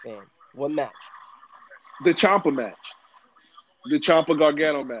made him a fan? What match? The Ciampa match. The Ciampa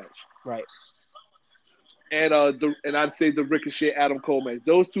Gargano match. Right. And I'd say the Ricochet Adam Cole match.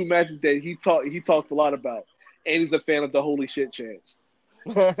 Those two matches that he talked a lot about. And he's a fan of the holy shit chants.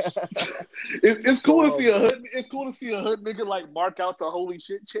 It's cool to see a hood. It's cool to see a hood nigga mark out the holy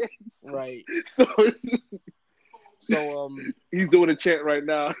shit chants. Right. So So he's doing a chant right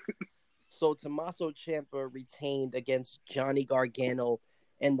now. So Tommaso Ciampa retained against Johnny Gargano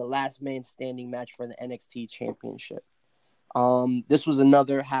in the last man standing match for the NXT Championship. This was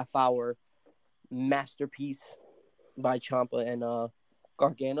another half-hour masterpiece by Ciampa and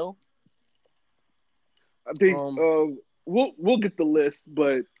Gargano. I think we'll get the list,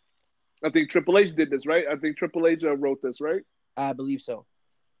 but I think Triple H did this, right? I think Triple H wrote this, right? I believe so.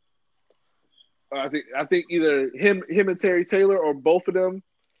 I think either him and Terry Taylor or both of them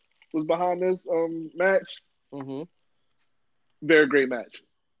was behind this match. Mm-hmm. Very great match.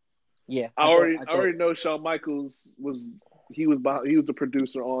 Yeah, I already know Shawn Michaels was the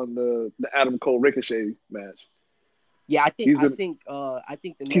producer on the Adam Cole Ricochet match. Yeah, I think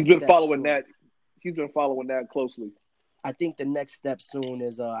the next he's been following that. He's been following that closely. I think the next step soon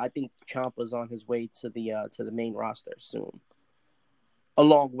is I think Ciampa's on his way to the main roster soon,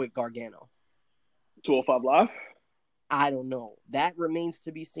 along with Gargano. 205 Live? I don't know. That remains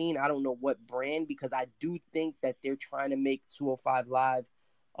to be seen. I don't know what brand, because I do think that they're trying to make 205 Live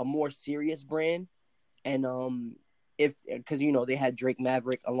a more serious brand. And because they had Drake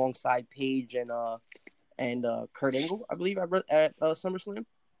Maverick alongside Paige and Kurt Angle, I believe, at SummerSlam.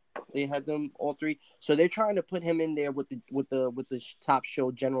 They had them all three, so they're trying to put him in there with the top show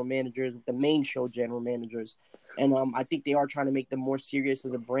general managers, with the main show general managers, and I think they are trying to make them more serious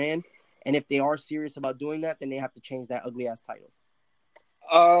as a brand. And if they are serious about doing that, then they have to change that ugly ass title.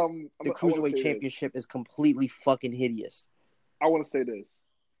 The Cruiserweight Championship is completely fucking hideous. I want to say this: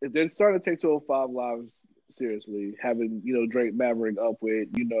 if they're starting to take 205 Live seriously, having Drake Maverick up with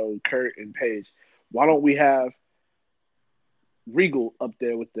Kurt and Paige, why don't we have Regal up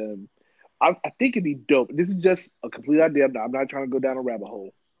there with them? I think it'd be dope. This is just a complete idea. I'm not trying to go down a rabbit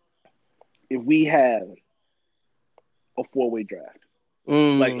hole. If we have a 4-way draft,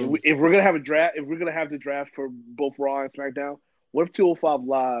 like if we're gonna have a draft, if we're gonna have the draft for both Raw and SmackDown, what if 205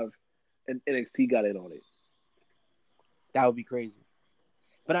 Live and NXT got in on it? That would be crazy.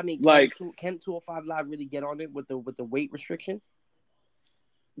 But I mean, can 205 Live really get on it with the weight restriction?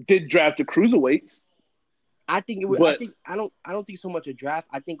 Did draft the cruiserweights? I think it would. I don't think so much a draft.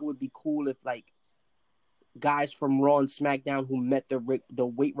 I think it would be cool if like guys from Raw and SmackDown who met the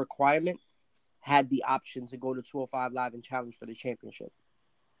weight requirement had the option to go to 205 Live and challenge for the championship.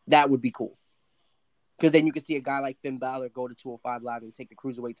 That would be cool. Because then you can see a guy like Finn Balor go to 205 Live and take the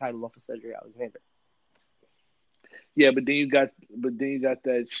cruiserweight title off of Cedric Alexander. Yeah, but then you got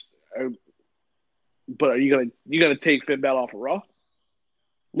that. But are you gonna take Finn Balor off of Raw?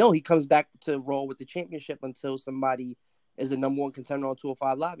 No, he comes back to Raw with the championship until somebody is the number one contender on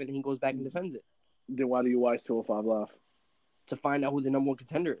 205 Live, and then he goes back and defends it. Then why do you watch 205 Live? To find out who the number one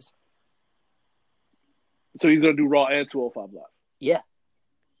contender is. So he's gonna do Raw and 205 Live. Yeah,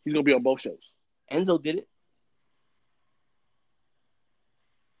 he's gonna be on both shows. Enzo did it.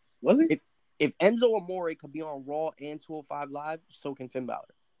 Was he? If Enzo Amore could be on Raw and 205 Live, so can Finn Balor.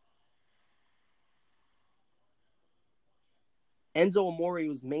 Enzo Amore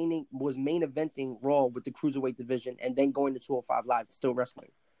was main eventing Raw with the Cruiserweight division and then going to 205 Live, still wrestling.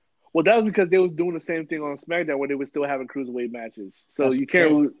 Well, that was because they was doing the same thing on SmackDown where they were still having Cruiserweight matches. So you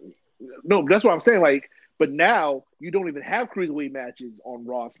can't... No, that's what I'm saying. Like, but now you don't even have Cruiserweight matches on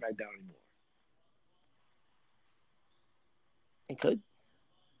Raw and SmackDown anymore. It could.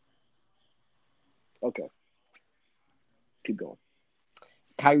 Okay. Keep going.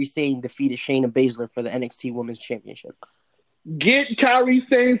 Kairi Sane defeated Shayna Baszler for the NXT Women's Championship. Get Kairi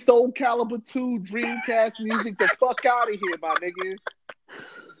Sane Soul Calibur 2 Dreamcast music the fuck out of here, my nigga.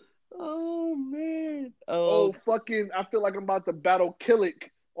 Oh, man. Oh, fucking, I feel like I'm about to battle Killick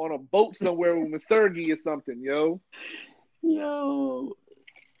on a boat somewhere with Sergey or something, yo. Yo.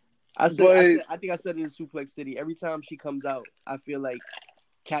 I think I said it in Suplex City. Every time she comes out, I feel like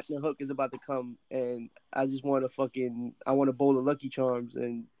Captain Hook is about to come, and I just want I want a bowl of Lucky Charms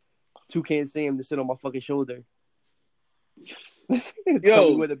and Toucan Sam to sit on my fucking shoulder. Tell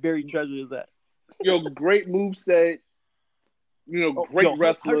me where the buried treasure is at. Yo, great moveset. Great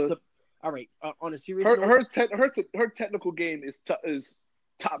wrestler. All right, on a serious note, her technical game is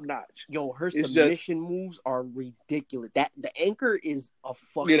top notch. Yo, her submission moves are ridiculous. That the anchor is a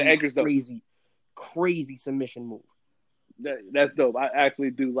fucking crazy submission move. That's dope. I actually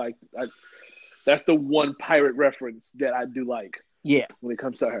do like. That's the one pirate reference that I do like. Yeah, when it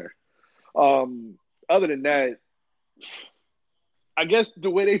comes to her. Other than that, I guess the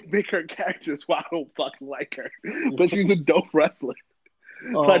way they make her character is why I don't fucking like her. But she's a dope wrestler.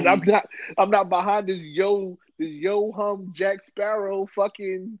 But I'm not behind this yo hum Jack Sparrow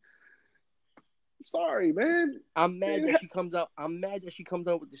fucking. Sorry, man. I'm mad that she comes out. I'm mad that she comes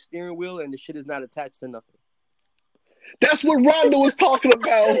out with the steering wheel and the shit is not attached to nothing. That's what Ronda was talking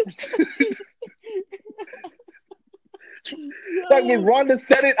about. Like when Ronda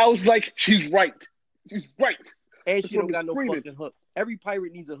said it, I was like, she's right. She's right. And she don't got no fucking hook. Every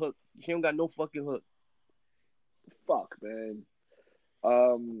pirate needs a hook. She don't got no fucking hook. Fuck, man.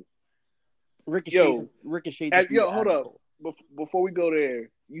 Ricochet. Hold up. Before we go there,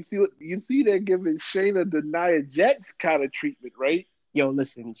 you see they're giving Shayna the Nia Jax kind of treatment, right? Yo,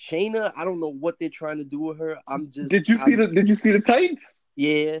 listen, Shayna, I don't know what they're trying to do with her. Did you see the tights?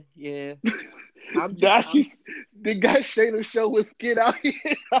 Yeah. They got Shayna show with skin out here.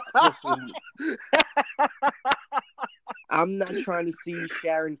 Listen, I'm not trying to see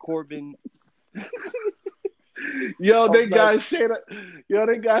Sharon Corbin. They got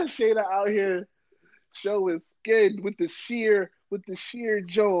Shayna out here showing skin with the sheer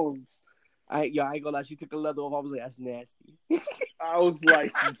Jones. I ain't gonna lie, she took the leather off. I was like, that's nasty. I was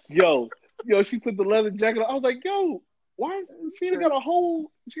like, yo, she took the leather jacket off. I was like, yo, why she got a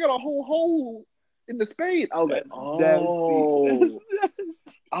whole hole in the spade? I was like, oh. That's nasty.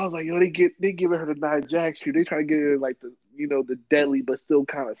 I was like, yo, they giving her the Nia Jax shoe. They trying to get her like the deadly but still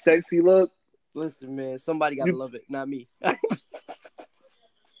kind of sexy look. Listen, man, somebody gotta love it, not me.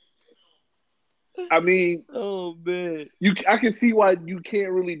 I mean, Oh man, I can see why you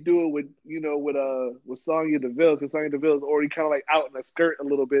can't really do it with Sonya Deville, because Sonya Deville is already kind of like out in the skirt a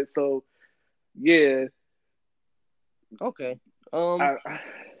little bit. So yeah, okay. I,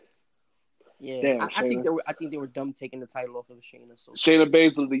 Yeah, damn, I think Shayna. I think they were dumb taking the title off of Shayna. So Shayna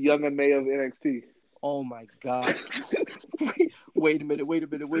Baszler, the young and May of NXT. oh my god. Wait a minute.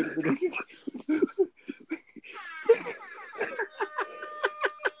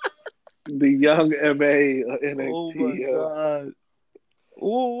 The young MA of NXT. Oh my god.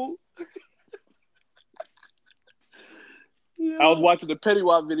 Oh. I was watching the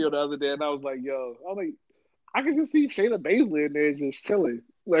Pennywise video the other day, and I was like, I can just see Shayna Baszler in there just chilling.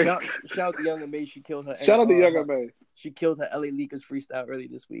 Like, Shout out to Young and May. She killed her. Shout out to Young and May. She killed her LA Lakers freestyle early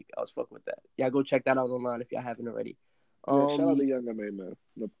this week. I was fucking with that. Yeah, go check that out online if y'all haven't already. Shout out to Young and May, man.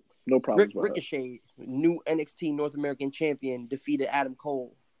 No problems. Ricochet, new NXT North American champion, defeated Adam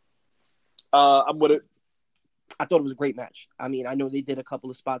Cole. I'm with it. I thought it was a great match. I mean, I know they did a couple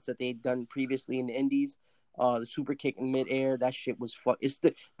of spots that they'd done previously in the Indies. The super kick in midair, that shit was fun.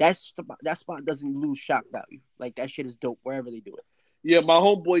 That spot doesn't lose shock value. Like that shit is dope wherever they do it. Yeah, my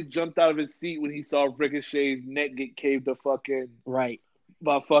homeboy jumped out of his seat when he saw Ricochet's neck get caved to fucking right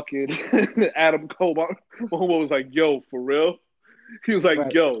by fucking Adam Cole. My homeboy was like, "Yo, for real?" He was like,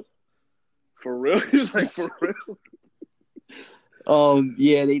 right. "Yo, for real?" He was like, "For real?"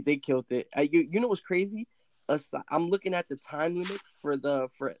 Yeah, they killed it. You know what's crazy? I'm looking at the time limit for the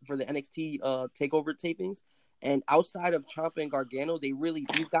NXT takeover tapings, and outside of Ciampa and Gargano, these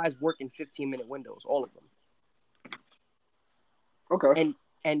guys work in 15-minute windows, all of them. Okay.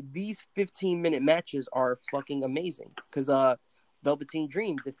 And these 15-minute matches are fucking amazing because Velveteen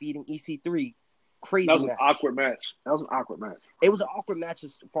Dream defeating EC3, crazy. That was an awkward match. It was an awkward match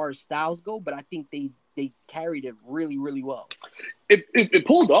as far as styles go, but I think they carried it really, really well. It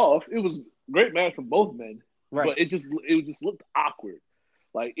pulled off. It was a great match for both men. Right. But it just looked awkward.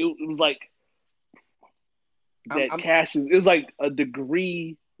 Like it was like that Cassius. It was like a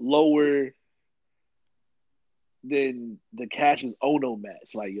degree lower than the Cassius Ono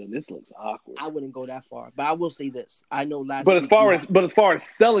match. Like, yo, this looks awkward. I wouldn't go that far, but I will say this: I know last. But as far as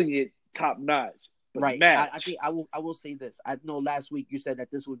selling it, top notch. Right. I think I will say this. I know last week you said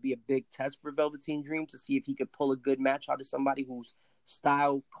that this would be a big test for Velveteen Dream to see if he could pull a good match out of somebody whose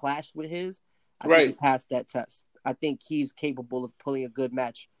style clashed with his. I think he passed that test. I think he's capable of pulling a good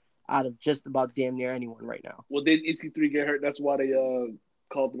match out of just about damn near anyone right now. Well, did EC3 get hurt? That's why they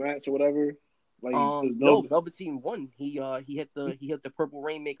called the match or whatever. Like, no, Velveteen won. He hit the purple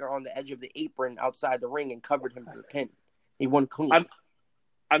rainmaker on the edge of the apron outside the ring and covered him for the pin. He won clean.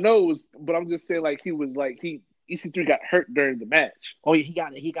 I know it was, but I'm just saying, like, EC3 got hurt during the match. Oh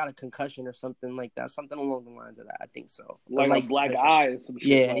yeah, he got a concussion or something like that, something along the lines of that. I think so. Like a black eye or some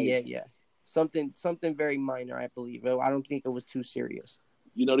shit. Yeah. Something very minor, I believe. I don't think it was too serious.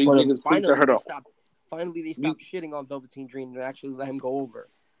 You know, these niggas think to hurt off. Finally, they stopped shitting on Velveteen Dream and actually let him go over.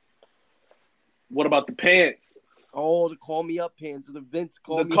 What about the pants? Oh, the call me up pants. The Vince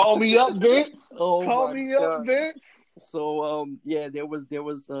call me up, Vince. Oh, call me up, Vince. So yeah, there was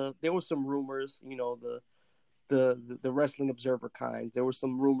some rumors. You know, the Wrestling Observer kind. There were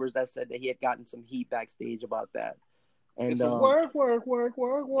some rumors that said that he had gotten some heat backstage about that. And it's work.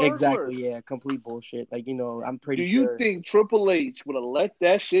 Exactly, yeah, complete bullshit. Like, you know, I'm pretty sure. Do you think Triple H would have let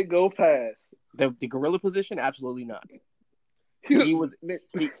that shit go past? The gorilla position? Absolutely not. He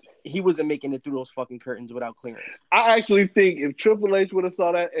wasn't making it through those fucking curtains without clearance. I actually think if Triple H would have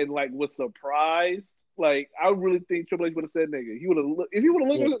saw that and like was surprised, like I really think Triple H would have said nigga. He would have if he would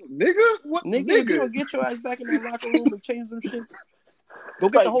have looked at nigga, what nigga? If you don't get your ass back in the locker room and change them shits, go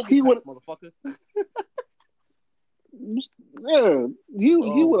get the whole motherfucker. Yeah, he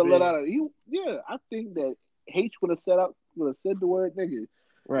would have let out I think that H would have said the word nigga.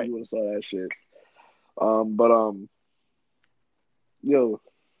 Right. He would have saw that shit. Yo,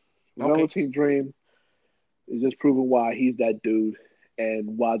 Velveteen Dream is just proving why he's that dude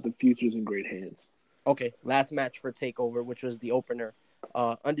and why the future's in great hands. Okay, last match for TakeOver, which was the opener.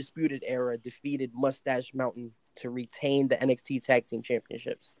 Undisputed Era defeated Mustache Mountain to retain the NXT Tag Team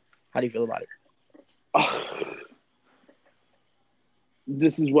Championships. How do you feel about it?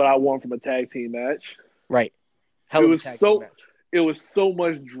 This is what I want from a tag team match. Right. It was so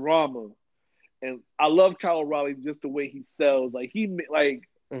much drama. And I love Kyle O'Reilly just the way he sells. Like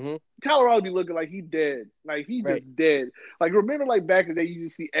Kyle O'Reilly be looking like he dead. Like he just dead. Like remember like back in the day you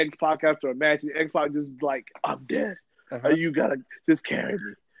used to see X-Pac after a match and X-Pac just like, I'm dead. You gotta just carry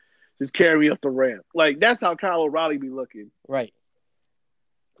me. Just carry me up the ramp. Like, that's how Kyle O'Reilly be looking. Right.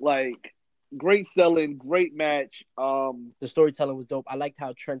 Like, great selling, great match. The storytelling was dope. I liked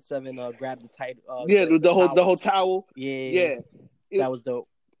how Trent Seven grabbed the title. The towel. whole towel. Yeah. That was dope.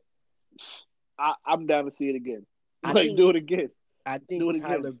 I'm down to see it again. Do it again. I think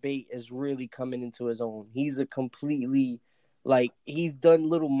Tyler Bate is really coming into his own. He's a completely, he's done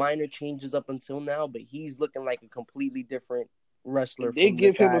little minor changes up until now, but he's looking like a completely different wrestler. If they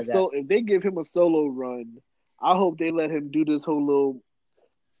give him a solo run, I hope they let him do this whole little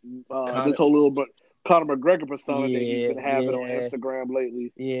Conor McGregor persona that he's been having on Instagram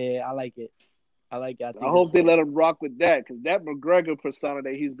lately. Yeah, I like it. I hope they let him rock with that, because that McGregor persona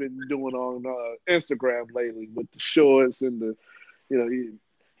that he's been doing on Instagram lately with the shorts and the,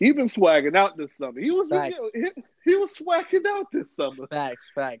 he been swagging out this summer. He was swagging out this summer. Facts.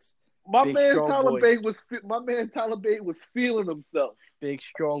 My man Tyler Bate was feeling himself. Big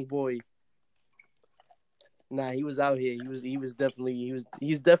strong boy. Nah, he was out here. He's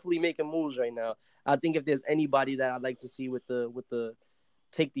definitely making moves right now. I think if there's anybody that I'd like to see with the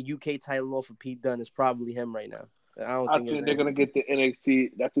take the UK title off of Pete Dunne, it's probably him right now. I think they're gonna get the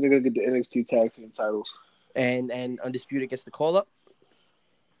NXT. I think they're gonna get the NXT tag team titles. And Undisputed gets the call up.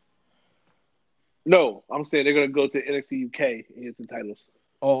 No, I'm saying they're gonna go to NXT UK and get the titles.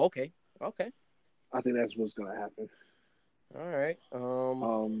 Oh, okay. I think that's what's gonna happen. All right.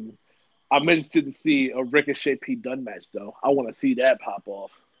 I'm interested to see a Ricochet Pete Dunne match, though. I want to see that pop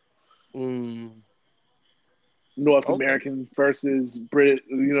off. North American versus Brit,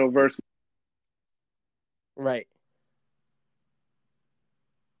 versus. Right.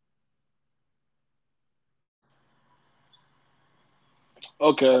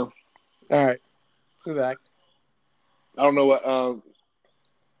 Okay. All right. We're back. I don't know what.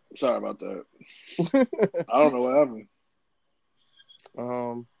 Sorry about that. I don't know what happened.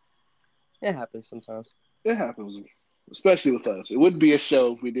 It happens sometimes. It happens, especially with us. It wouldn't be a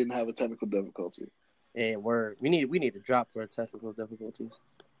show if we didn't have a technical difficulty. Yeah, word. We need a drop for technical difficulties.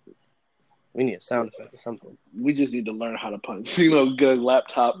 We need a sound effect or something. We just need to learn how to punch. Get a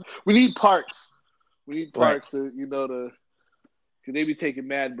laptop. We need parts. Right. To because they be taking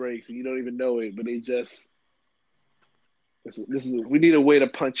mad breaks and you don't even know it, but they just. We need a way to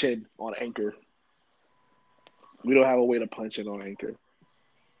punch in on Anchor. We don't have a way to punch in on Anchor.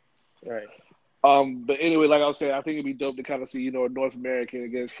 Right. But anyway, like I was saying, I think it'd be dope to kind of see, a North American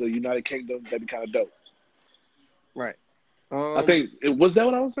against the United Kingdom. That'd be kind of dope. Right. I think was that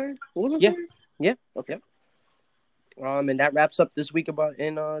what I was saying? What was I saying? Yeah. Okay. And that wraps up this week in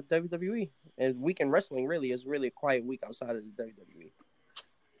WWE. And week in wrestling really is really a quiet week outside of the WWE.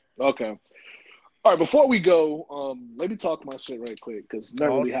 Okay. All right. Before we go, let me talk my shit right quick because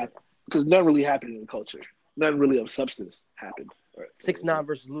nothing really happened. Because nothing really happened in the culture. Nothing really of substance happened. Right. 6ix9ine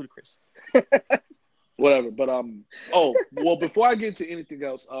versus Ludacris. Whatever. But before I get into anything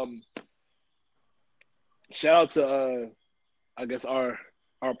else, shout out to I guess our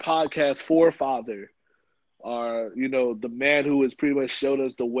podcast forefather, the man who has pretty much showed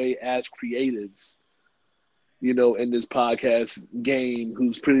us the way as creatives, in this podcast game,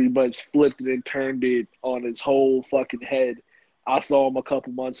 who's pretty much flipped it and turned it on his whole fucking head. I saw him a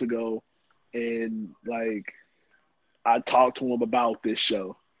couple months ago, and I talked to him about this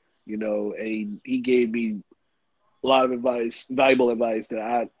show, and he gave me a lot of advice, valuable advice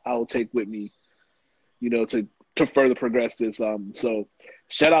that I will take with me, to further progress this. So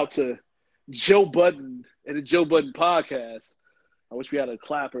shout out to Joe Budden and the Joe Budden podcast. I wish we had a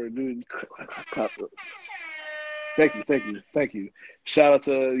clapper, dude. Clapper. Thank you. Shout out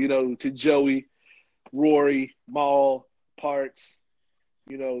to Joey, Rory, Maul, Parts,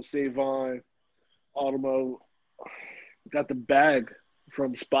 Savon, Automo. Got the bag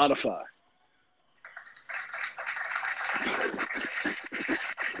from Spotify.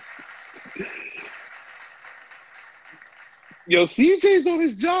 Yo, CJ's on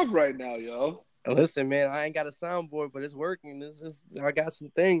his job right now, yo. Listen, man, I ain't got a soundboard, but it's working. I got some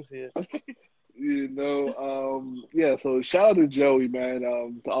things here. So shout out to Joey, man,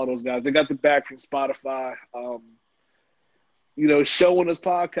 to all those guys. They got the back from Spotify. Showing us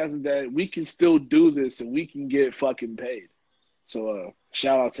podcasts that we can still do this and we can get fucking paid. So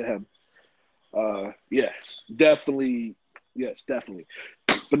shout out to him. Yes, definitely.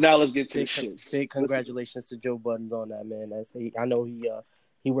 But now let's get to the shit. Big congratulations to Joe Budden on that, man. I know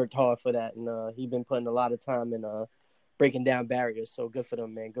he worked hard for that, and he been putting a lot of time in breaking down barriers. So good for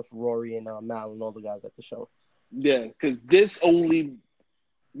them, man. Good for Rory and Mal and all the guys at the show. Yeah, because this only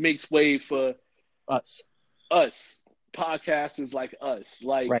makes way for us podcasters like us,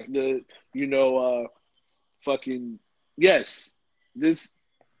 like right. the fucking yes, this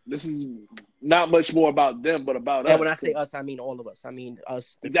is not much more about them, but about And when us. I say us, I mean all of us. I mean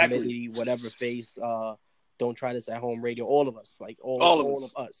us, the Exactly, committee, whatever face. Don't try this at home radio. All of us, like all of all of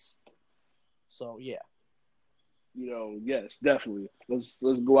us. us. So yeah. Yes, definitely. Let's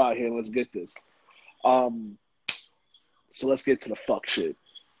go out here and let's get this. Um, so let's get to the fuck shit.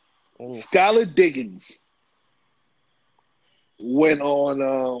 Oof. Skylar Diggins went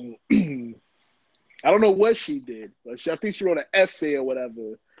on. I don't know what she did, but I think she wrote an essay or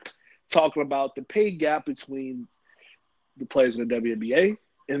whatever talking about the pay gap between the players in the WNBA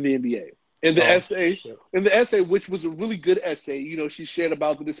and the NBA. In the Oh, essay, shit. which was a really good essay, she shared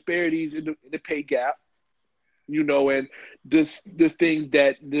about the disparities in the pay gap, and the things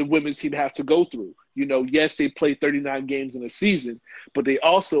that the women's team have to go through. Yes, they play 39 games in a season, but they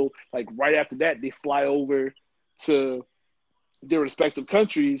also, like, right after that, they fly over to their respective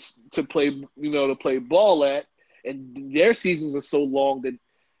countries to play ball at, and their seasons are so long that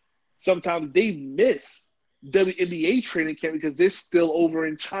sometimes they miss WNBA training camp because they're still over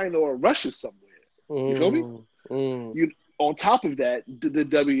in China or Russia somewhere. You feel me? On top of that, the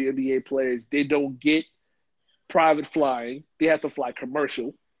WNBA players, they don't get private flying. They have to fly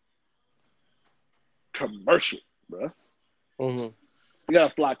commercial. Commercial, bro. Mm-hmm. You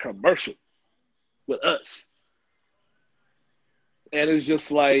gotta fly commercial with us. And it's just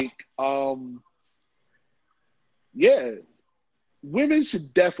like, yeah, women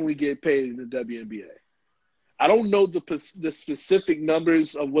should definitely get paid in the WNBA. I don't know the specific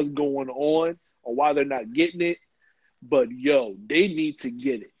numbers of what's going on or why they're not getting it, but they need to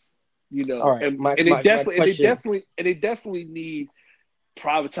get it. All right. And My they question. definitely need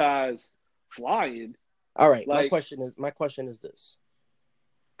privatized flying. All right. Like, my question is this,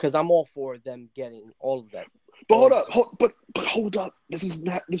 because I'm all for them getting all of that. but hold up, hold up. This doesn't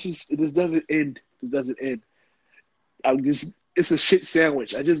end. This doesn't end. It's a shit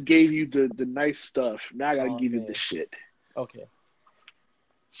sandwich. I just gave you the nice stuff. Now I gotta give you the shit. Okay.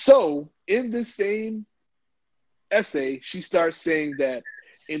 So in the same essay, she starts saying that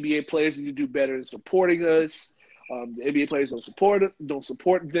NBA players need to do better in supporting us. The NBA players don't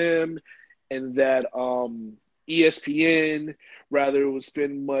support them, and that ESPN rather would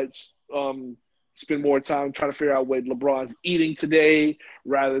spend more time trying to figure out what LeBron's eating today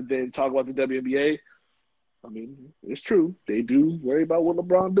rather than talk about the WNBA. I mean, it's true. They do worry about what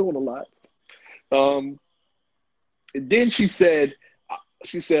LeBron doing a lot. And then she said,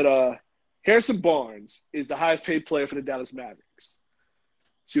 Harrison Barnes is the highest paid player for the Dallas Mavericks.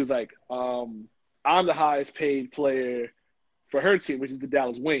 She was like, I'm the highest paid player for her team, which is the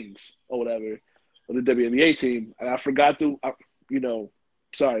Dallas Wings or whatever, or the WNBA team. And I forgot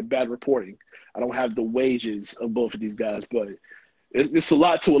sorry, bad reporting. I don't have the wages of both of these guys, but it's a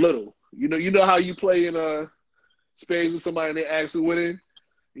lot to a little. You know how you play in spades with somebody and they actually winning?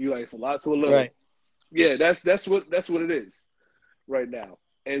 You like, it's a lot to a little. Right. Yeah, that's what it is right now.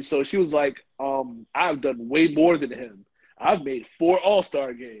 And so she was like, I've done way more than him. I've made 4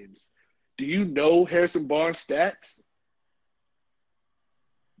 All-Star games. Do you know Harrison Barnes' stats?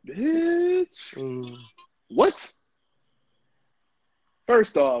 Bitch. What?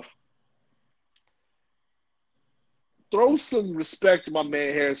 First off, throw some respect to my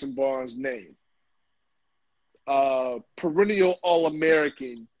man Harrison Barnes' name. Perennial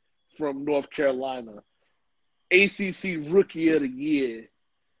All-American from North Carolina. ACC Rookie of the Year.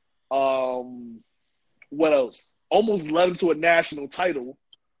 What else? Almost led him to a national title.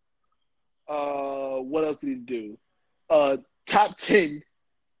 What else did he do? Top 10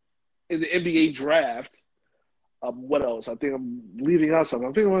 in the NBA draft. What else? I think I'm leaving out something.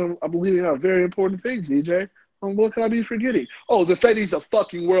 I think I'm leaving out very important things, DJ. What can I be forgetting? Oh, the fact he's a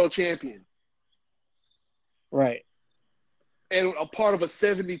fucking world champion. Right. And a part of a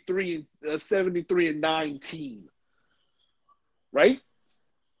 73-9 team. Right?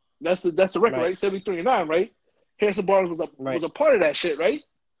 That's the record, right? 73-9, right? Harrison Barnes was a part of that shit, right?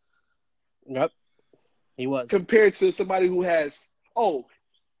 Yep. He was. Compared to somebody who has, I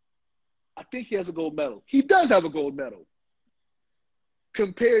think he has a gold medal. He does have a gold medal.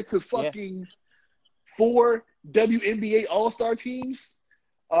 Compared to fucking 4 WNBA All-Star teams,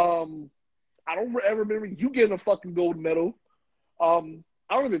 I don't ever remember you getting a fucking gold medal. I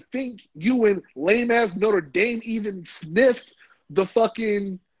don't even think you and lame-ass Notre Dame even sniffed the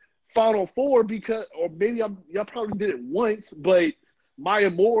fucking Final Four or maybe y'all probably did it once, but Maya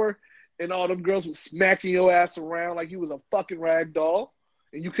Moore and all them girls was smacking your ass around like you was a fucking rag doll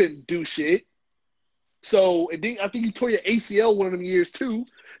and you couldn't do shit. So, and then I think you tore your ACL one of them years too.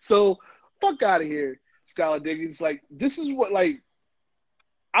 So, fuck out of here, Skylar Diggins. Like, this is what, like,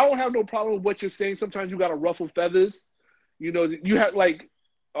 I don't have no problem with what you're saying. Sometimes you got to ruffle feathers, You know, you have like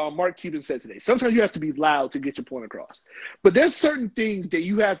Mark Cuban said today. Sometimes you have to be loud to get your point across. But there's certain things that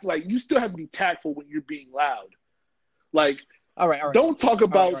you have, like, you still have to be tactful when you're being loud. Like, all right. Don't talk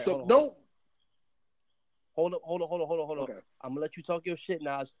about Hold on. don't. Hold on. Okay. I'm gonna let you talk your shit,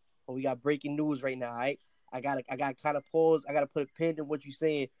 Nas. But we got breaking news right now, all right? I gotta kind of pause. I gotta put a pin in what you're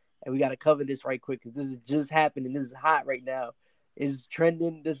saying, and we gotta cover this right quick because this is just happening. This is hot right now. It's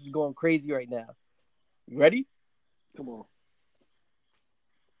trending. This is going crazy right now. You ready? Come on.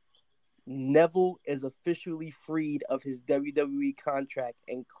 Neville is officially freed of his WWE contract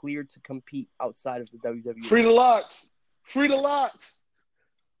and cleared to compete outside of the WWE. Free the locks. Free the locks.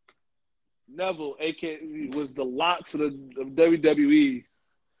 Neville, aka, was the locks of WWE.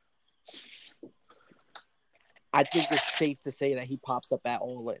 I think it's safe to say that he pops up at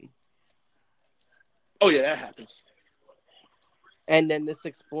All In. Oh yeah, that happens. And then this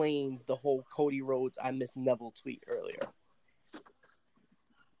explains the whole Cody Rhodes "I miss Neville" tweet earlier.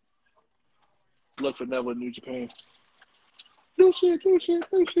 Look for Neville in New Japan. No shit.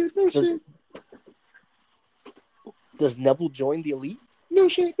 Does Neville join the Elite? No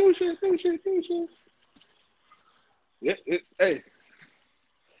shit. Yeah, hey,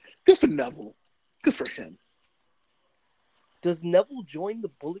 good for Neville. Good for him. Does Neville join the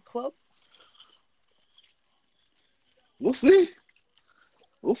Bullet Club? We'll see.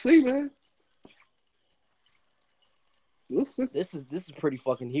 We'll see, man. We'll see. This is pretty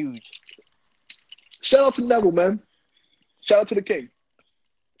fucking huge. Shout out to Neville, man. Shout out to the King.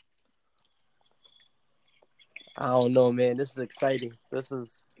 I don't know, man. This is exciting.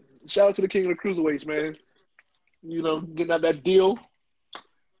 Shout out to the King of the Cruiserweights, man. You know, getting out that deal.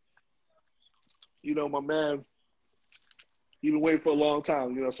 You know, my man, he's been waiting for a long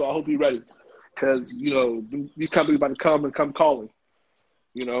time, you know, so I hope he's ready. Because, you know, these companies about to come calling.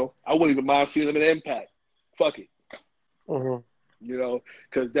 You know, I wouldn't even mind seeing them in Impact. Fuck it. Mm-hmm. You know,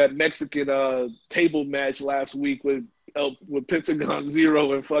 because that Mexican table match last week with Pentagon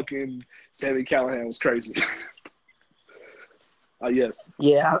Zero and fucking Sami Callihan was crazy. Yes.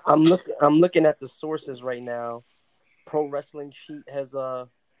 Yeah, I'm looking at the sources right now. Pro Wrestling Sheet has ran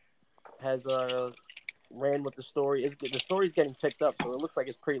with the story. The story's getting picked up, so it looks like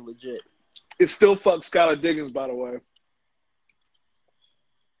it's pretty legit. It still fucks Skylar Diggins, by the way.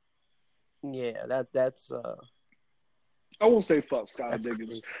 Yeah, that's I won't say fuck Skylar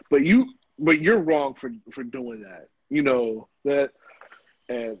Diggins, but you're wrong for doing that. You know that,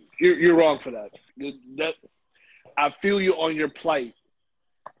 and you're wrong for that. That I feel you on your plight.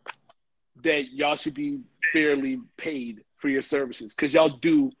 That y'all should be fairly paid for your services because y'all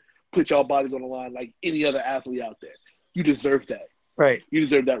do put y'all bodies on the line like any other athlete out there. You deserve that. Right. You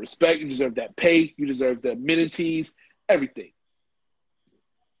deserve that respect. You deserve that pay. You deserve the amenities, everything.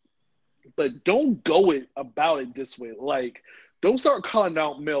 But don't go about it this way. Like, don't start calling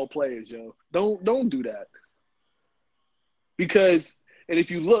out male players, yo. Don't do that. Because, and if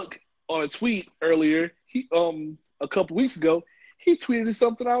you look on a tweet earlier, he a couple weeks ago, he tweeted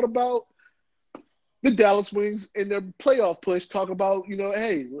something out about the Dallas Wings in their playoff push, talking about, you know,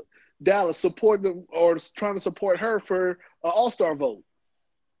 hey, Dallas support them or trying to support her for an All-Star vote.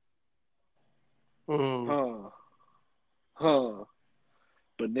 Mm. Huh.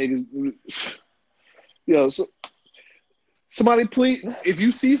 But niggas, yo, so somebody please, if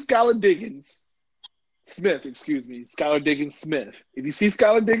you see Skylar Diggins Smith, if you see Skylar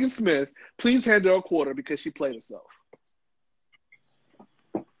Diggins Smith, please hand her a quarter because she played herself.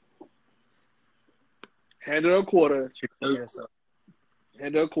 Hand her a quarter. She played herself.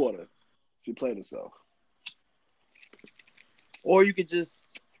 Hand her a quarter. She played herself. Or you could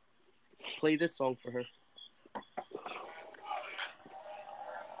just play this song for her.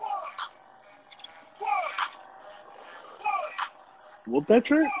 Whoop that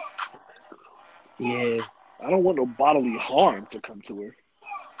trick? Yeah. I don't want no bodily harm to come to her.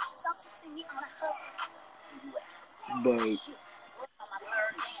 But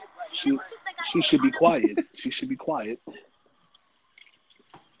she should be quiet. She should be quiet. You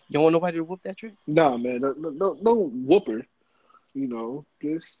don't want nobody to whoop that trick? Nah, man. No whoop her. You know,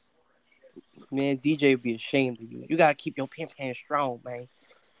 this. Man, DJ would be ashamed of you. You gotta keep your pin strong, man.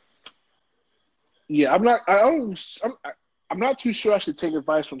 Yeah, I'm not too sure I should take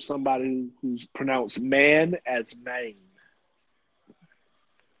advice from somebody who's pronounced man as main.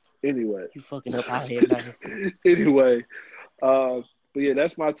 Anyway. You fucking up out here, man. Anyway. But yeah,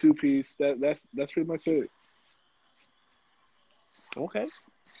 that's my two piece. That's pretty much it. Okay.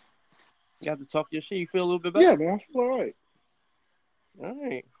 You got to talk your shit. You feel a little bit better? Yeah, man. I feel all right. All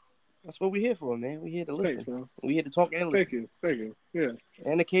right. That's what we're here for, man. We're here to listen. Thanks, man. We're here to talk and listen. Thank you. Yeah.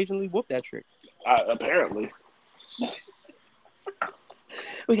 And occasionally whoop that trick. Apparently.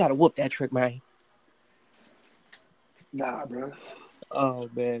 We gotta whoop that trick, man. Nah, bro. Oh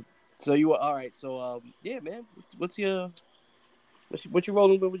man. So you were all right. So yeah, man. What you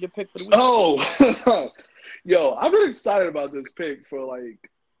rolling with your pick for the week? Oh, yo, I've been excited about this pick for like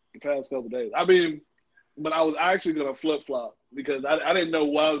the past couple of days. I mean, but I was actually gonna flip flop because I didn't know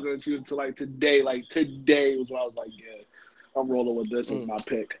what I was gonna choose until like today. Like today was when I was like, yeah, I'm rolling with this as my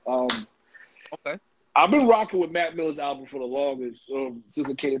pick. Okay. I've been rocking with Mac Miller's album for the longest since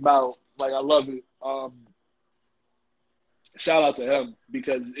it came out. Like I love it. Shout out to him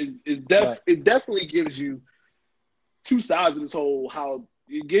because it definitely gives you two sides of this whole how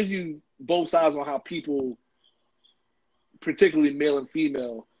it gives you both sides on how people, particularly male and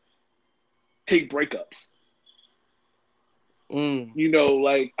female, take breakups. You know,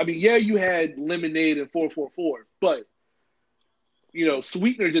 like I mean, yeah, you had Lemonade and 444, but you know,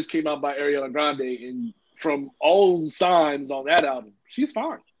 Sweetener just came out by Ariana Grande, and from all signs on that album, she's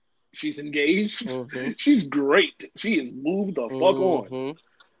fine. She's engaged. Mm-hmm. She's great. She has moved the fuck on.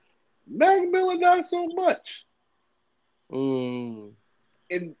 Mac Miller, not so much. And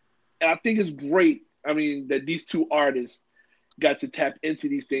I think it's great. I mean, that these two artists got to tap into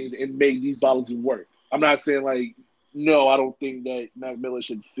these things and make these battles work. I'm not saying like, no, I don't think that Mac Miller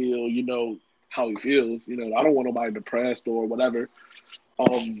should feel, you know, how he feels. You know, I don't want nobody depressed or whatever.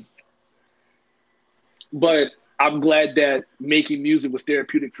 But I'm glad that making music was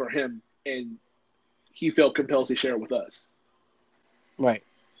therapeutic for him and he felt compelled to share it with us. Right.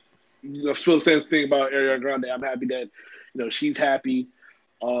 I feel the same thing about Ariana Grande. I'm happy that, you know, she's happy.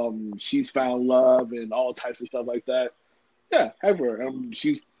 She's found love and all types of stuff like that. Yeah, have her.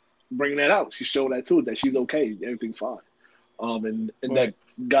 She's bringing that out. She's showing that too, that she's okay. Everything's fine. And that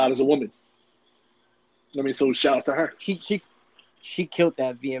God is a woman. I mean, so shout out to her. She killed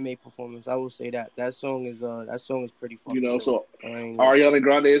that VMA performance. I will say that. That song is pretty fun. You know, so Ariana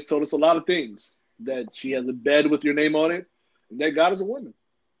Grande has told us a lot of things. That she has a bed with your name on it, and that God is a woman.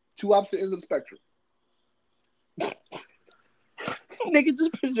 Two opposite ends of the spectrum. Nigga,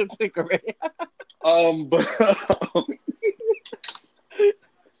 just put your finger right.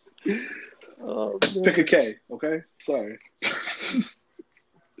 Pick a K, okay? Sorry.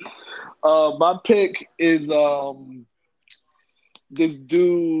 My pick is this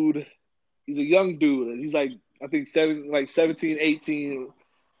dude. He's a young dude. He's like, I think 17, 18,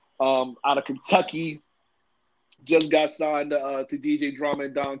 out of Kentucky. Just got signed to DJ Drama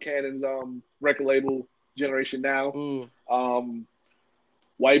and Don Cannon's record label, Generation Now.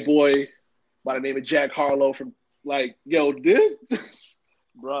 White boy by the name of Jack Harlow from like, yo, this,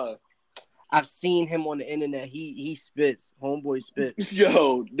 bruh. I've seen him on the internet. He spits. Homeboy spits.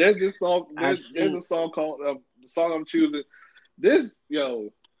 Yo, there's this song. There's a song called the song I'm choosing. This,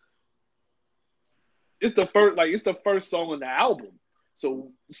 yo, it's the first song on the album.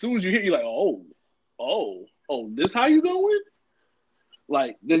 So as soon as you hear, you're like, oh, this how you going?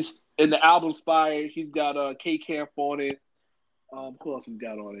 Like this in the album Spire, he's got K-Camp on it. Who else he's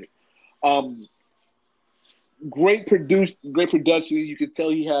got on it? Great production. You can tell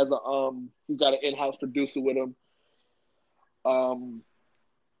he has he's got an in-house producer with him.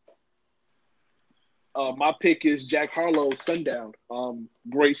 My pick is Jack Harlow, Sundown.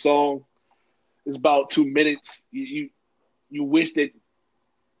 Great song. It's about 2 minutes. You wish that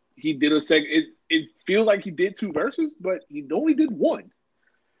he did a second. It feels like he did 2 verses, but he only did 1.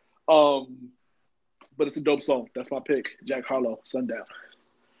 But it's a dope song. That's my pick. Jack Harlow, Sundown.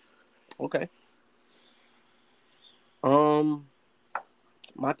 Okay.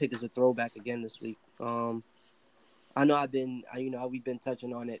 My pick is a throwback again this week. I know we've been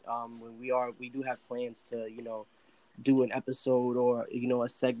touching on it. When we do have plans to, do an episode or, a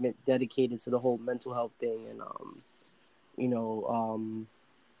segment dedicated to the whole mental health thing. And,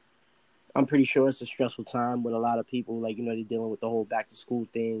 I'm pretty sure it's a stressful time with a lot of people, like, they're dealing with the whole back to school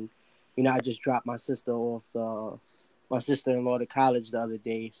thing. I just dropped my sister off my sister-in-law to college the other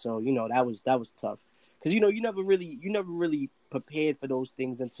day. So, that was tough. Because, you never really prepared for those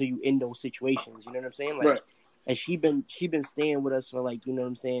things until you in those situations. You know what I'm saying? Like, right. And she been staying with us for, like, you know what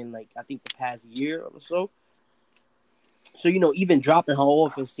I'm saying? Like, I think the past year or so. So, even dropping her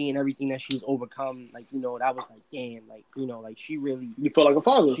off and seeing everything that she's overcome, like, that was like, damn, like, like she really. You feel like a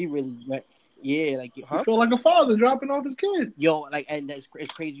father. She really went. Yeah, like, huh? You feel like a father dropping off his kid. Yo, like, and it's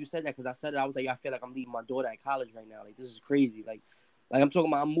crazy you said that because I said it. I was like, I feel like I'm leaving my daughter at college right now. Like, this is crazy. Like I'm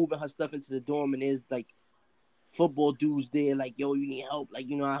talking about I'm moving her stuff into the dorm and there's, like, football dudes there. Like, yo, you need help. Like,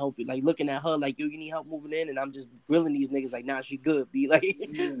 I help you. Like, looking at her, like, yo, you need help moving in. And I'm just grilling these niggas like, nah, she good, be like,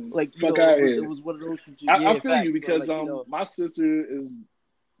 like, fuck out here. It was one of those situations. I feel you because so, like, my sister is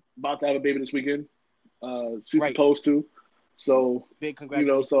about to have a baby this weekend. She's supposed to. So, big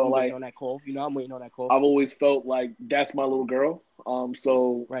congratulations. so I'm waiting like on that call. I'm waiting on that call. I've always felt like that's my little girl.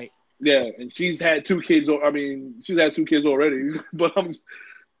 So Right. yeah, and she's had 2 kids. She's had 2 kids already, but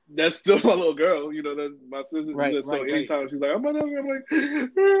that's still my little girl. That my sister. Right. So Right. anytime she's like, I'm like,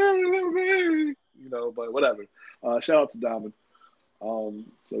 but whatever. Shout out to Diamond. So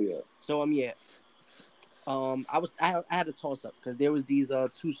yeah. So yeah. I had a toss up because there was these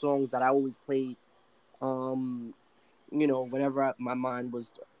 2 songs that I always played. Whenever my mind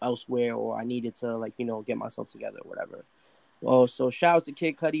was elsewhere or I needed to get myself together or whatever. Oh, so shout out to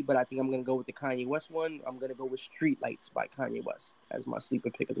Kid Cudi, but I think I'm gonna go with the Kanye West one. I'm gonna go with Streetlights by Kanye West as my sleeper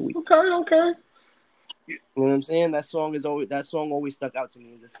pick of the week. Okay. You know what I'm saying? That song always stuck out to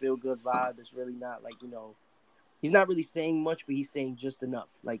me. It's a feel good vibe. It's really not he's not really saying much, but he's saying just enough,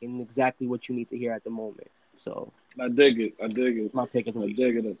 and exactly what you need to hear at the moment. So I dig it. My pick of the week. I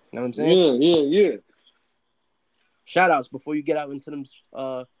dig it. You know what I'm saying? Yeah. Shout outs before you get out into them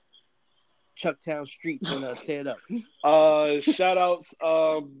Chucktown streets and tear it up. Shout outs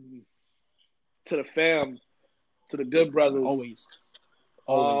to the fam, to the Good Brothers. Always.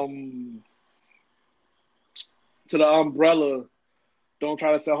 To the Umbrella, Don't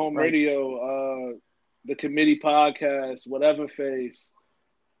Try to Sell Home Right. Radio, the Committee Podcast, Whatever Face,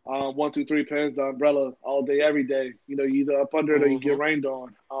 1, 2, 3 Pens, the Umbrella, all day, every day. You either up under it or you get rained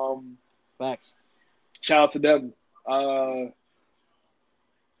on. Facts. Shout out to them.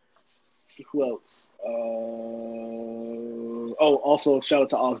 Who else? Also shout out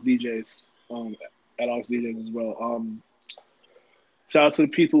to Aux DJs, at Aux DJs as well. Shout out to the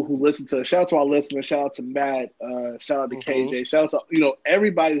people who listen to us. Shout out to our listeners. Shout out to Matt. Shout out to KJ. Shout out to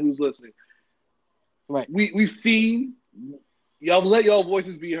everybody who's listening. Right. We've seen y'all let y'all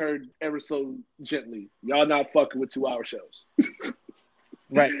voices be heard ever so gently. Y'all not fucking with 2-hour shows.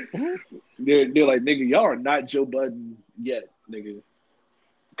 Right. They're like, nigga, y'all are not Joe Budden yet, nigga.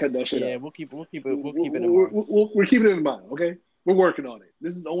 Cut that shit out. Yeah, we'll keep it in mind. We're keeping it in mind, okay? We're working on it.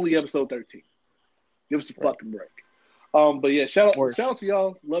 This is only episode 13. Give us a fucking break. But yeah, shout out to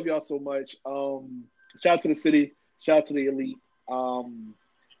y'all. Love y'all so much. Shout out to the city. Shout out to the elite.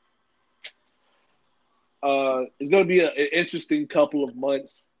 It's going to be an interesting couple of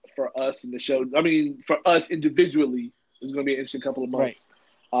months for us in the show. I mean, for us individually, it's going to be an interesting couple of months. Right.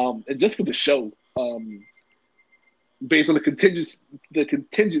 And just for the show, based on the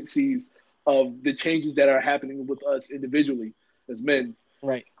contingencies of the changes that are happening with us individually as men.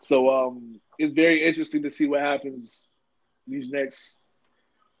 Right. So it's very interesting to see what happens these next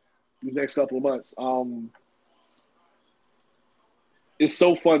couple of months. It's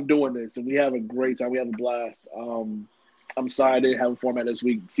so fun doing this, and we have a great time. We have a blast. I'm sorry I didn't have a format this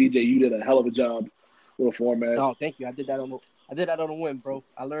week. CJ, you did a hell of a job with a format. Oh, thank you. I did that on a whim, bro.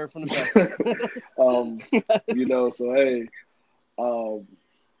 I learned from the best. So hey,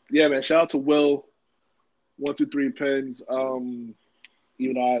 yeah, man. Shout out to Will, 1, 2, 3 Pens. Even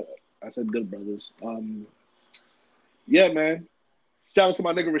though I said Good Brothers. Yeah, man. Shout out to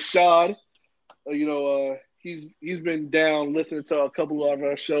my nigga Rashad. He's been down listening to a couple of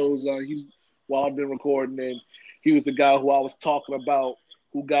our shows. While I've been recording, and he was the guy who I was talking about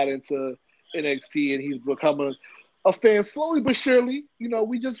who got into NXT, and he's becoming a fan slowly but surely.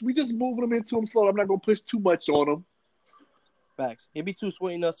 We just moving him into him slowly. I'm not gonna push too much on him. Facts. He'll be too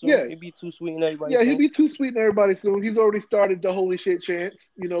sweet in us soon. Yeah. He'll be too sweet in everybody. Yeah, he'll be too sweet in everybody soon. He's already started the holy shit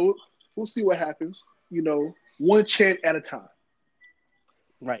chants. We'll see what happens. One chant at a time.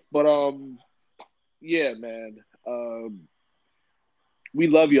 Right. But yeah, man. We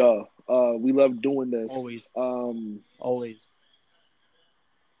love y'all. We love doing this. Always. Always.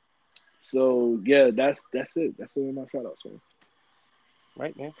 So yeah, that's it. That's all my shout outs, man.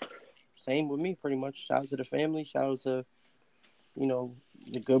 Right, man. Same with me, pretty much. Shout out to the family. Shout out to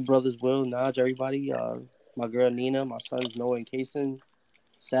the Good Brothers, Will, Naj, everybody. My girl Nina, my sons Noah and Kason,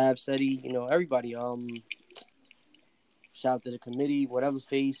 Sav, Seti, everybody. Shout out to the committee, Whatever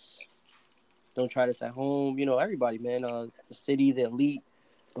Face. Don't Try This at Home. Everybody, man. The city, the elite,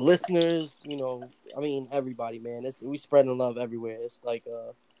 the listeners. Everybody, man. We spreading love everywhere. It's like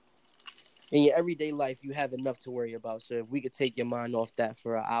in your everyday life, you have enough to worry about. So if we could take your mind off that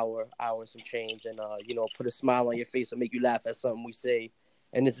for an hour and some change, and put a smile on your face and make you laugh at something we say,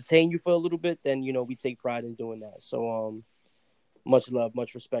 and entertain you for a little bit, then we take pride in doing that. So much love,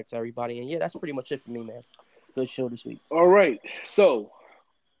 much respect to everybody, and yeah, that's pretty much it for me, man. Good show this week. All right, so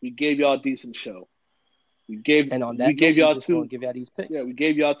we gave y'all a decent show. We gave y'all two. Give y'all these picks. Yeah, we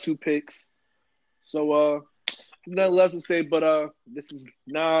gave y'all 2 picks. So there's nothing left to say, but this is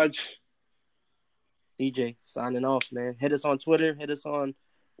Naj. DJ signing off, man. Hit us on Twitter. Hit us on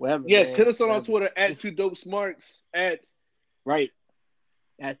wherever. Yes, man. hit us on Twitter at 2 Dope Smarts, at Right.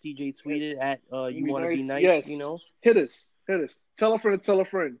 At CJ tweeted at you Be want to be nice. nice, Yes. you know. Hit us. Tell a friend to tell a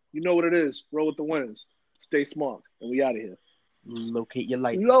friend. You know what it is. Roll with the winners. Stay smart. And we out of here. Locate your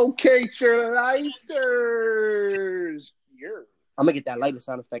lighters. Locate your lighters. Yeah. I'm gonna get that lighter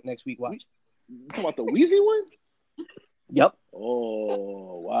sound effect next week. Watch. You talking about the Wheezy one? Yep.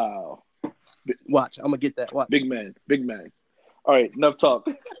 Oh, wow. Watch. I'm gonna get that. Watch. Big man. All right, enough talk.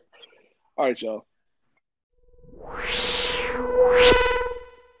 All right, y'all.